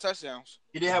don't have no touchdowns.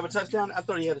 He didn't have a touchdown? I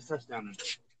thought he had a touchdown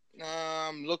today.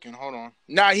 I'm looking. Hold on.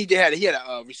 Nah, he did. He had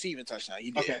a receiving touchdown.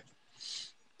 He did. Okay.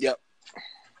 Yep.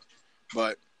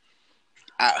 But,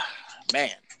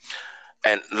 man.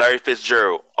 And Larry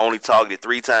Fitzgerald only targeted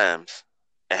 3 times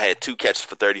and had 2 catches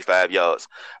for 35 yards.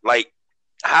 Like,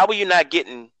 how are you not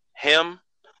getting him,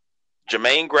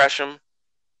 Jermaine Gresham,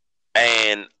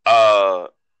 and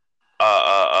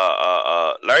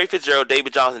Larry Fitzgerald,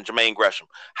 David Johnson, Jermaine Gresham?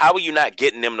 How are you not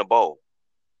getting them the ball?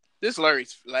 This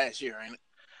Larry's last year, ain't it?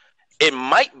 It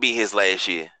might be his last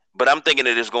year, but I'm thinking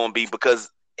that it's going to be because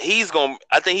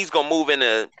I think he's going to move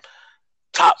into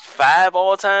top 5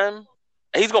 all time.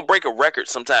 And he's going to break a record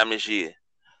sometime this year.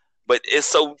 But it's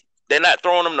so they're not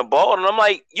throwing him the ball. And I'm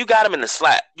like, you got him in the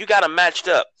slot. You got him matched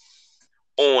up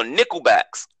on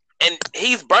nickelbacks. And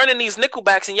he's burning these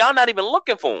nickelbacks and y'all not even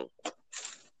looking for him.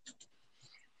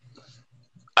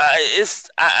 I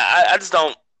just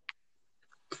don't.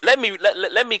 Let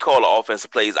me call the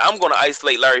offensive plays. I'm going to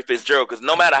isolate Larry Fitzgerald because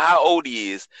no matter how old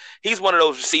he is, he's one of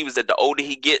those receivers that the older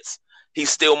he gets, he's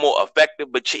still more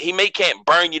effective. But he can't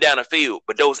burn you down the field.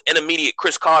 But those intermediate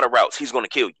Chris Carter routes, he's going to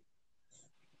kill you.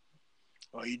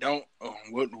 Well, you don't.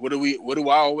 What do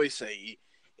I always say?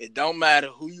 It don't matter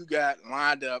who you got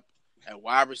lined up at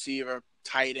wide receiver,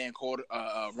 tight end,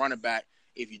 running back.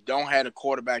 If you don't have a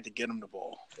quarterback to get him the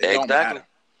ball, don't matter.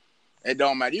 It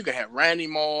don't matter. You can have Randy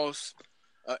Moss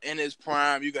in his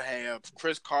prime. You can have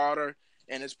Chris Carter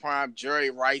in his prime.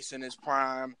 Jerry Rice in his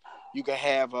prime. You can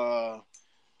have the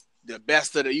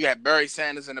best of the. You got Barry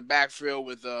Sanders in the backfield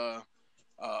with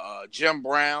Jim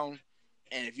Brown,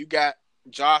 and if you got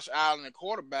Josh Allen at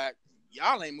quarterback,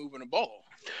 y'all ain't moving the ball.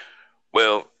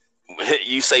 Well,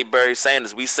 you say Barry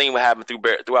Sanders. We've seen what happened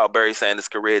throughout Barry Sanders'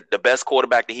 career. The best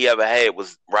quarterback that he ever had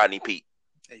was Rodney Peete.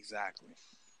 Exactly.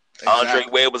 Andre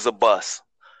Webb was a bust.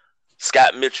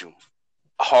 Scott Mitchell,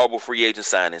 a horrible free agent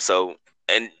signing. So,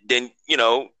 and then,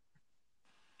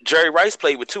 Jerry Rice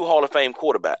played with 2 Hall of Fame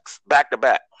quarterbacks back to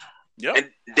back. Yep. And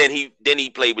then he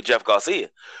played with Jeff Garcia,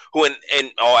 who in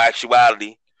all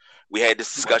actuality, we had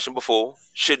this discussion before,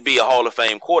 should be a Hall of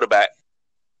Fame quarterback.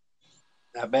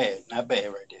 Not bad right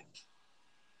there.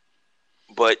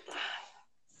 But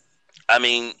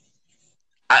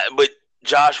but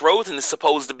Josh Rosen is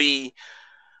supposed to be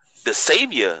the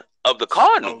savior of the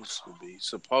Cardinals.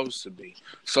 Supposed to be.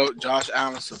 So Josh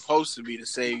Allen's supposed to be the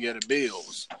savior of the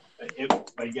Bills.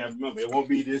 But you gotta remember, it won't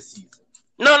be this season.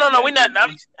 No, we're not.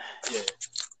 Yeah.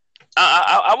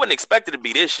 I wouldn't expect it to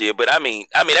be this year, but I mean,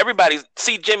 everybody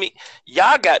see Jimmy.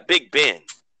 Y'all got Big Ben,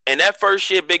 and that first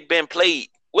year Big Ben played.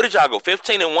 What did y'all go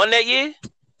 15-1 that year?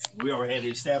 We already had the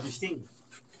established team.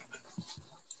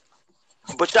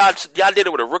 But y'all did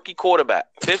it with a rookie quarterback,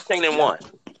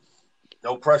 15-1.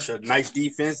 No pressure, nice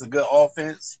defense, a good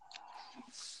offense.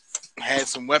 Had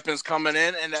some weapons coming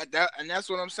in, and that's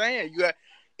what I'm saying. You got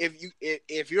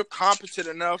if you're competent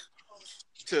enough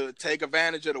to take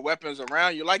advantage of the weapons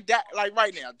around you, like that, like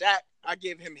right now, that I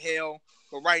give him hell,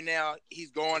 but right now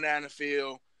he's going down the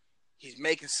field, he's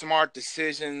making smart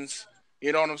decisions.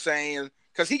 You know what I'm saying?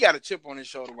 Because he got a chip on his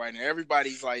shoulder right now.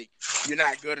 Everybody's like, "You're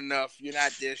not good enough. You're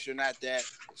not this. You're not that."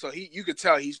 So you could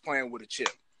tell he's playing with a chip.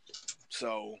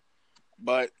 So,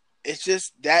 but it's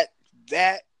just that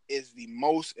is the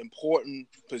most important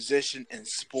position in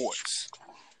sports.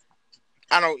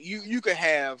 You could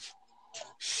have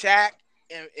Shaq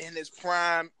in his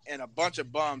prime and a bunch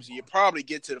of bums, and you probably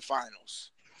get to the finals.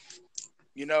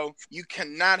 You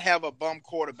cannot have a bum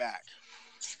quarterback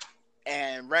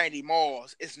and Randy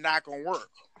Moss. It's not going to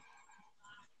work.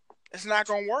 It's not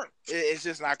going to work. It's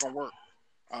just not going to work.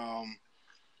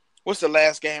 What's the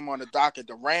last game on the docket?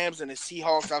 The Rams and the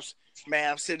Seahawks.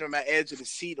 I'm sitting on my edge of the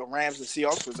seat. The Rams and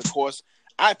Seahawks, because of course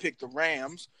I picked the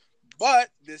Rams. But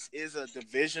this is a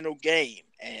divisional game,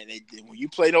 and when you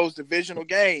play those divisional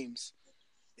games,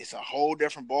 it's a whole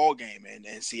different ball game.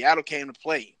 And Seattle came to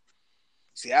play.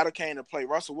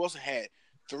 Russell Wilson had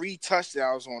 3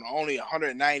 touchdowns on only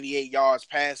 198 yards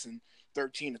passing,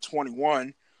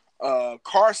 13-21.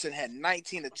 Carson had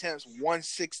 19 attempts,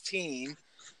 116.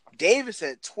 Davis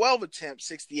had 12 attempts,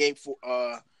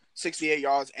 68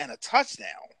 yards, and a touchdown.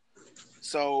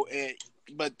 So,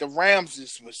 but the Rams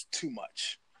just was too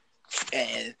much.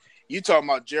 And you talking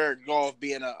about Jared Goff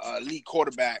being an elite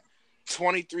quarterback,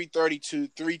 23-32,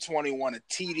 321, a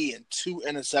TD, and 2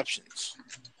 interceptions.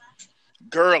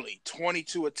 Gurley,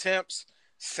 22 attempts,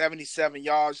 77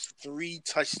 yards, 3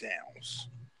 touchdowns.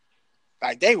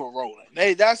 Like, they were rolling.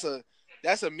 That's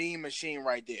a mean machine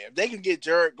right there. If they can get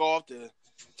Jared Goff to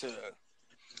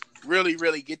really,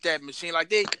 really get that machine, I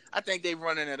think they're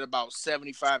running at about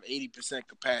 75-80%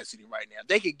 capacity right now. If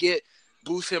they could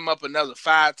boost him up another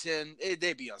 5-10,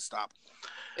 they'd be unstoppable.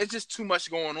 It's just too much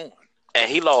going on. And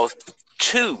he lost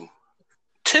two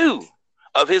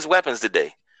of his weapons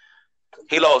today.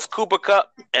 He lost Cooper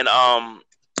Kupp and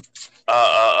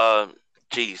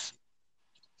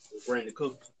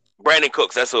Brandon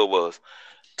Cooks, that's who it was,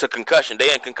 to concussion.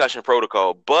 They in concussion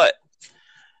protocol, but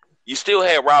you still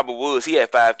had Robert Woods. He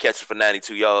had 5 catches for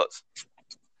 92 yards.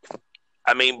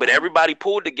 But everybody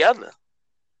pulled together.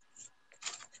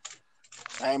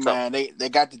 Hey man, they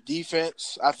got the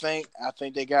defense. I think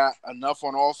they got enough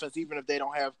on offense, even if they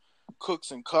don't have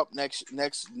Cooks and Kupp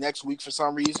next week for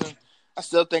some reason. I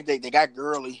still think they got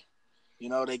Gurley.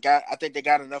 I think they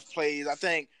got enough plays. I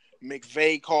think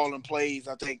McVay calling plays.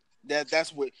 I think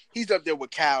that's what he's up there with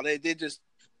Cal.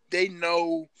 They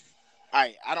know.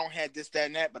 I don't have this, that,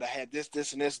 and that, but I had this,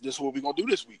 and this. This is what we're gonna do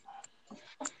this week.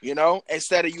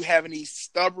 Instead of you having these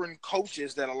stubborn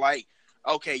coaches that are like,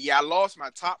 okay, yeah, I lost my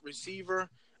top receiver,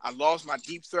 I lost my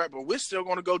deep threat, but we're still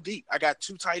gonna go deep. I got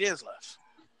 2 tight ends left.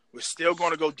 We're still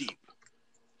gonna go deep.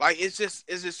 Like it's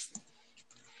just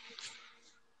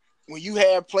when you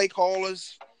have play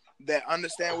callers that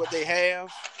understand what they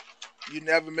have, you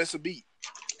never miss a beat.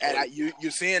 And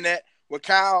you're seeing that with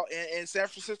Kyle in San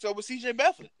Francisco with CJ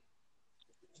Beathard.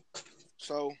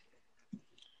 So,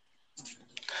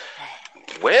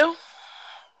 well,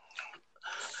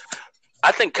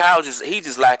 I think Kyle he's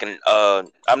just lacking.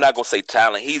 I'm not gonna say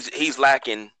talent. He's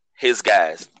lacking his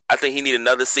guys. I think he need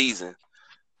another season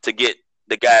to get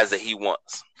the guys that he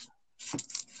wants.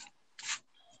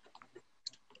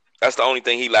 That's the only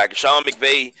thing he lacking. Sean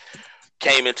McVay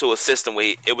came into a system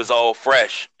where it was all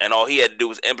fresh, and all he had to do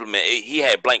was implement it. He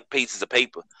had blank pieces of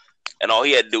paper, and all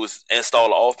he had to do was install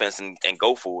the offense and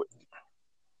go for it.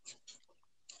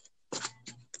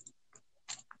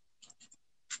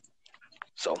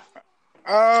 So,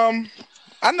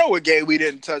 I know what game we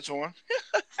didn't touch on.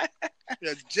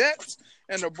 The Jets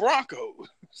and the Broncos.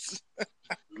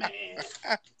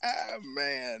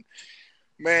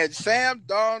 Man, Sam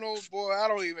Darnold, boy, I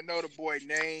don't even know the boy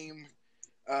name.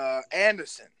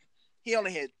 Anderson. He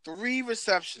only had 3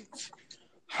 receptions,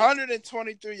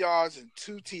 123 yards, and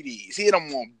 2 TDs. He hit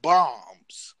them on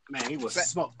bombs. Man, he was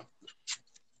smoked.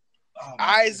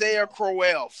 Isaiah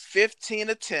Crowell, 15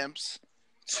 attempts,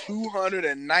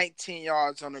 219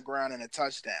 yards on the ground and a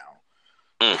touchdown.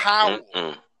 Powell.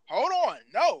 Hold on.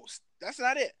 No, that's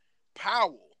not it.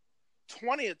 Powell,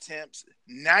 20 attempts,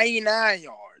 99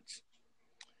 yards.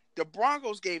 The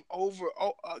Broncos gave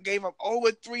up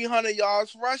over 300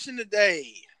 yards rushing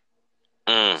today.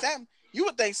 Sam, you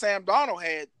would think Sam Darnold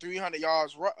had 300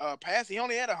 yards passing. He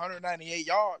only had 198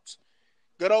 yards.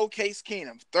 Good old Case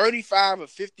Keenum, 35 of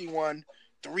 51,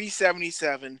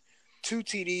 377, 2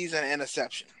 TDs and an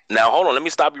interception. Now, hold on. Let me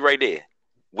stop you right there.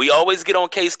 We always get on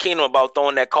Case Keenum about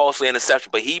throwing that costly interception,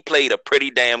 but he played a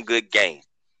pretty damn good game.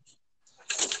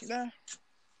 Nah.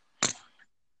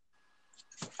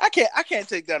 I can't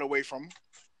take that away from him.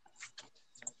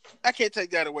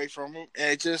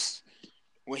 And it just,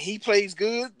 when he plays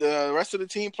good, the rest of the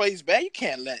team plays bad. You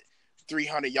can't let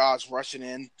 300 yards rushing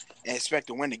in and expect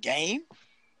to win the game.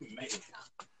 Man.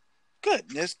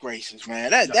 Goodness gracious, man.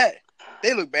 That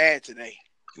they look bad today.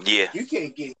 Yeah. You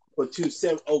can't get for 2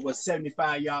 over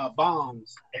 75-yard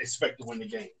bombs and expect to win the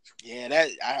game. Yeah,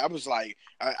 I was like,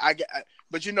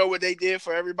 but you know what they did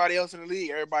for everybody else in the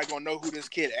league? Everybody gonna know who this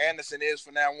kid Anderson is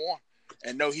from now on,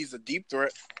 and know he's a deep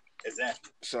threat.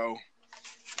 Exactly. So,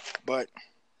 but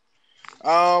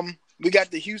we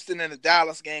got the Houston and the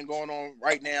Dallas game going on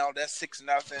right now. That's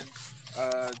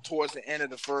 6-0. Towards the end of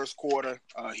the first quarter,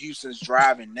 Houston's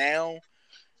driving now,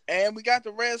 and we got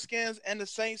the Redskins and the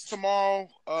Saints tomorrow.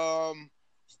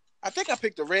 I think I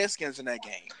picked the Redskins in that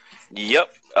game.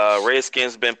 Yep.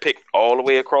 Redskins been picked all the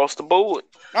way across the board.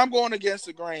 I'm going against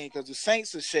the grain because the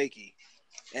Saints are shaky,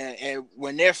 and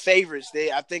when they're favorites,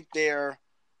 I think their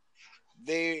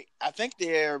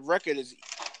record is.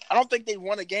 I don't think they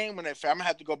won a game when they're. I'm gonna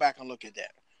have to go back and look at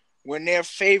that. When they're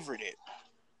favorited,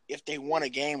 if they won a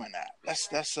game or not.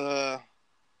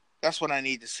 That's what I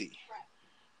need to see.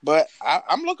 But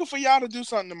I'm looking for y'all to do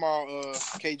something tomorrow,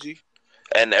 KG.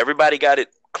 And everybody got it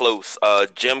close.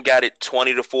 Jim got it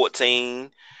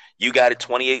 20-14. You got it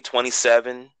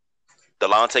 28-27.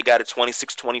 Delonte got it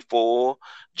 26-24.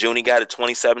 Junie got it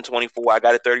 27-24. I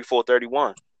got it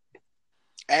 34-31.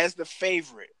 As the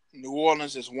favorite, New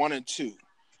Orleans is 1-2.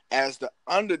 As the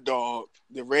underdog,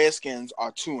 the Redskins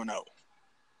are 2-0.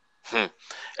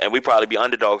 And we probably be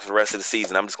underdogs for the rest of the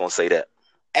season. I'm just gonna say that.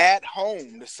 At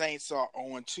home, the Saints are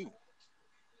 0-2.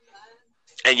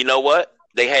 And you know what?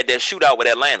 They had that shootout with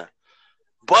Atlanta.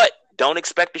 But don't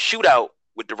expect a shootout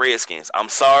with the Redskins. I'm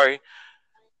sorry.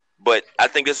 But I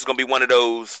think this is going to be one of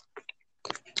those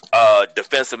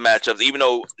defensive matchups. Even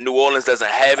though New Orleans doesn't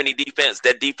have any defense,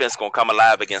 that defense is going to come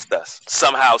alive against us.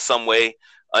 Somehow, some way,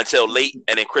 until late.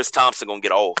 And then Chris Thompson going to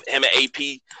get off. Him and AP.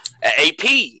 And AP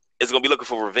is going to be looking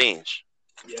for revenge.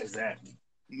 Yeah, exactly.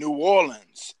 New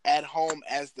Orleans at home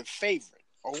as the favorite,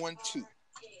 0-2.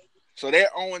 So they're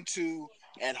 0-2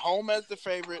 at home as the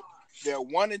favorite. They're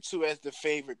 1-2 as the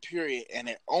favorite, period, and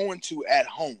they're 0-2 at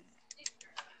home.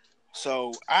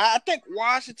 So I think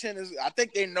Washington is. I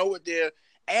think they know what they're.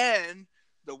 And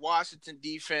the Washington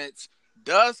defense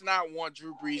does not want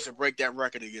Drew Brees to break that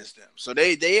record against them. So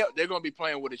they're going to be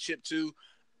playing with a chip too.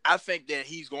 I think that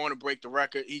he's going to break the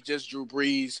record. He just Drew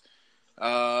Brees.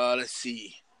 Let's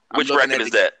see. Which record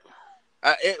is that?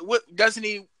 What doesn't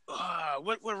he?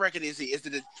 What record is he? Is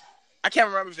it? I can't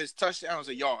remember if it's touchdowns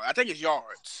or yards. I think it's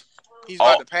yards. He's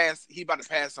about to pass. He's about to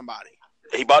pass somebody.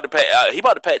 He about to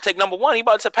pass. Take number one. He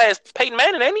about to pass Peyton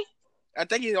Manning, ain't he? I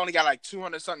think he only got like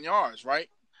 200 something yards, right?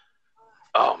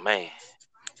 Oh man.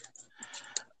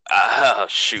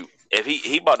 Shoot. If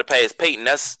he about to pass Peyton,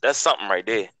 that's something right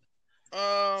there.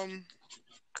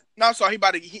 No, sorry.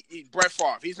 Brett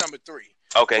Favre. He's number 3.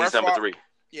 Okay, he's number 3.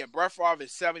 Yeah, Brett Favre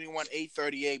is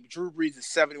 71,838. Drew Brees is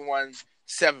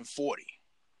 71,740.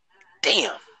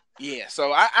 Damn. Yeah,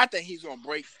 so I think he's gonna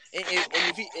break. And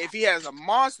if he has a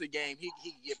monster game, he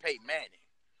can get Peyton Manning.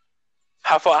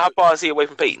 How far is he away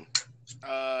from Peyton?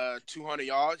 200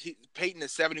 yards. Peyton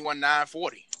is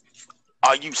 71,940.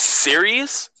 Are you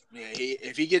serious? Yeah,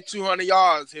 if he gets 200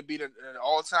 yards, he'll be the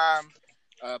all-time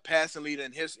passing leader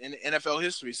in NFL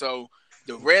history. So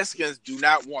the Redskins do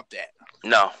not want that.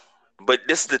 No, but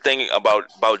this is the thing about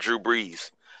Drew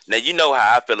Brees. Now you know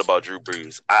how I feel about Drew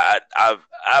Brees.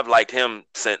 I've liked him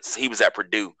since he was at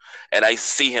Purdue, and I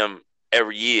see him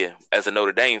every year as a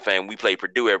Notre Dame fan. We play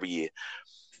Purdue every year.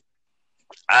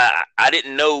 I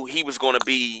didn't know he was going to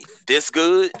be this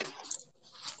good,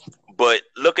 but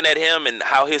looking at him and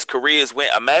how his careers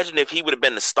went, imagine if he would have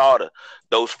been the starter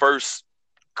those first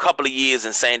couple of years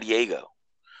in San Diego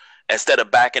instead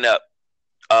of backing up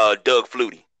Doug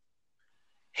Flutie.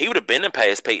 He would have been in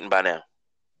past Peyton by now.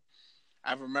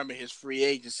 I remember his free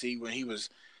agency when he was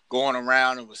going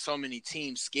around and with so many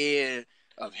teams scared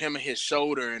of him and his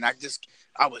shoulder, and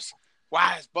I was,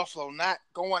 why is Buffalo not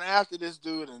going after this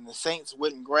dude? And the Saints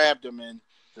went and grabbed him, and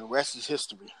the rest is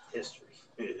history.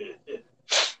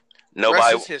 Nobody.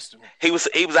 Rest is history. He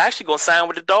was actually going to sign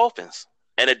with the Dolphins,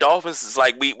 and the Dolphins is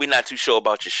like, we're not too sure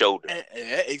about your shoulder.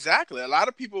 Exactly. A lot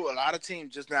of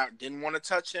teams just now didn't want to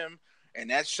touch him and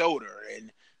that shoulder,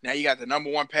 and now you got the number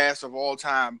one passer of all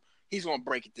time. He's going to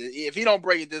break it. If he don't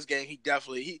break it this game,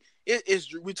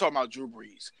 we talking about Drew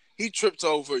Brees. He trips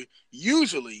over,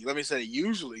 usually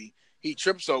he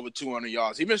trips over 200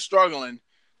 yards. He's been struggling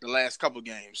the last couple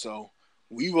games, so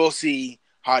we will see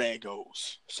how that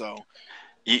goes. So,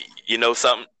 you know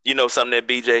something there,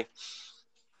 BJ?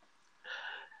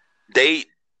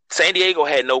 San Diego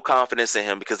had no confidence in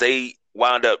him because they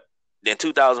wound up in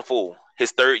 2004,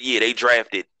 his third year, they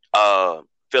drafted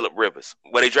Phillip Rivers.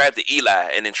 Well, they drafted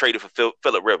Eli and then traded for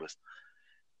Phillip Rivers.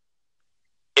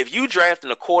 If you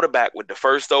drafting a quarterback with the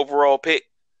first overall pick,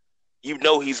 you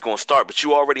know he's going to start, but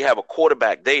you already have a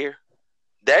quarterback there.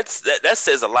 That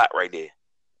says a lot right there.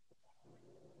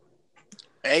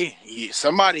 Hey,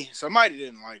 somebody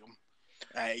didn't like him.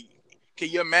 Hey, can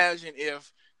you imagine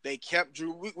if they kept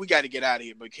Drew? We got to get out of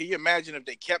here, but can you imagine if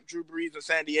they kept Drew Brees in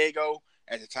San Diego?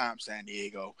 At the time, San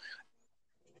Diego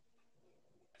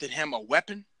did him a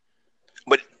weapon.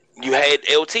 But you had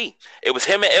LT. It was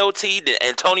him and LT. Then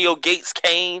Antonio Gates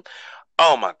came.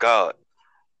 Oh my God.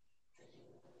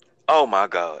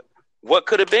 What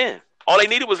could have been? All they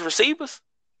needed was receivers,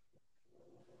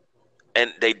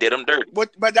 and they did them dirty.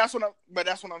 But that's what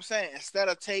I'm saying. Instead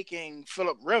of taking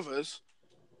Phillip Rivers,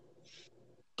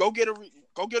 go get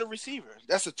a receiver.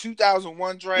 That's a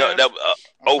 2001 draft.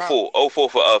 No, 04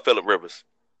 for Phillip Rivers.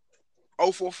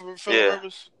 04 for Phillip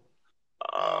Rivers.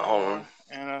 Hold on.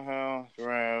 NFL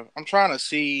draft. I'm trying to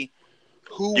see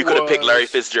who you could have picked Larry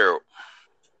Fitzgerald.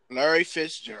 Larry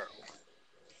Fitzgerald.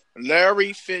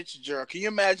 Can you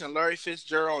imagine Larry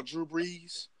Fitzgerald, Drew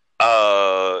Brees?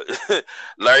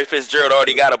 Larry Fitzgerald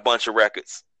already got a bunch of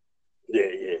records.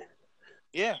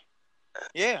 Yeah.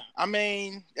 I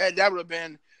mean, that would have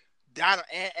been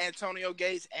Antonio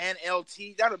Gates and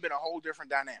LT. That would have been a whole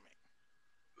different dynamic.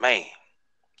 Man.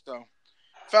 So,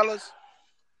 fellas,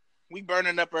 we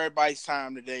burning up everybody's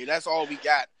time today. That's all we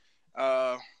got.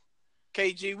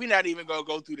 KG, we're not even going to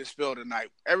go through the spill tonight.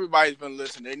 Everybody's been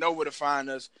listening. They know where to find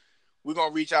us. We're going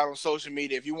to reach out on social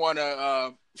media. If you want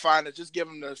to find us, just give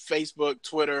them the Facebook,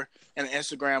 Twitter, and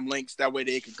Instagram links. That way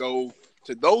they could go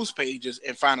to those pages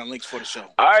and find the links for the show.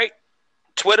 All right.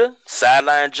 Twitter,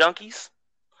 Sideline Junkies.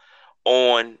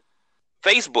 On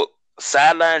Facebook,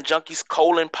 Sideline Junkies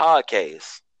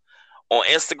 :podcast. On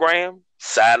Instagram,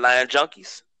 Sideline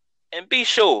Junkies. And be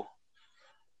sure,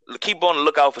 keep on the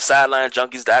lookout for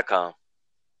SidelineJunkies.com.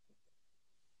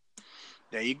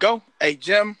 There you go. Hey,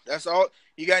 Jim, that's all.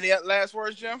 You got any last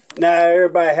words, Jim? Nah,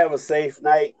 everybody have a safe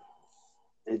night.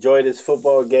 Enjoy this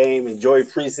football game. Enjoy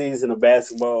preseason of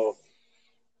basketball.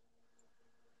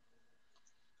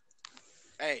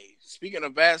 Hey, speaking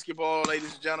of basketball,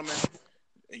 ladies and gentlemen,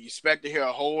 you expect to hear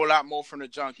a whole lot more from the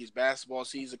Junkies. Basketball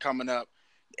season coming up.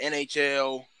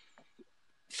 NHL,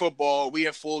 football, we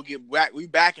in full gear. We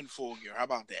back in full gear. How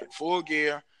about that? Full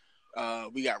gear.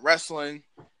 We got wrestling,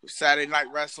 Saturday night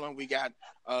wrestling. We got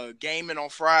gaming on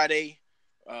Friday.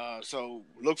 So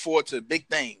look forward to big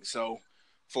things. So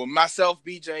for myself,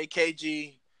 BJ,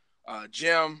 KG,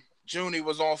 Jim, Junie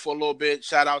was on for a little bit.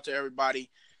 Shout out to everybody.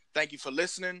 Thank you for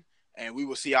listening, and we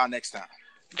will see y'all next time.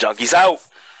 Junkies out.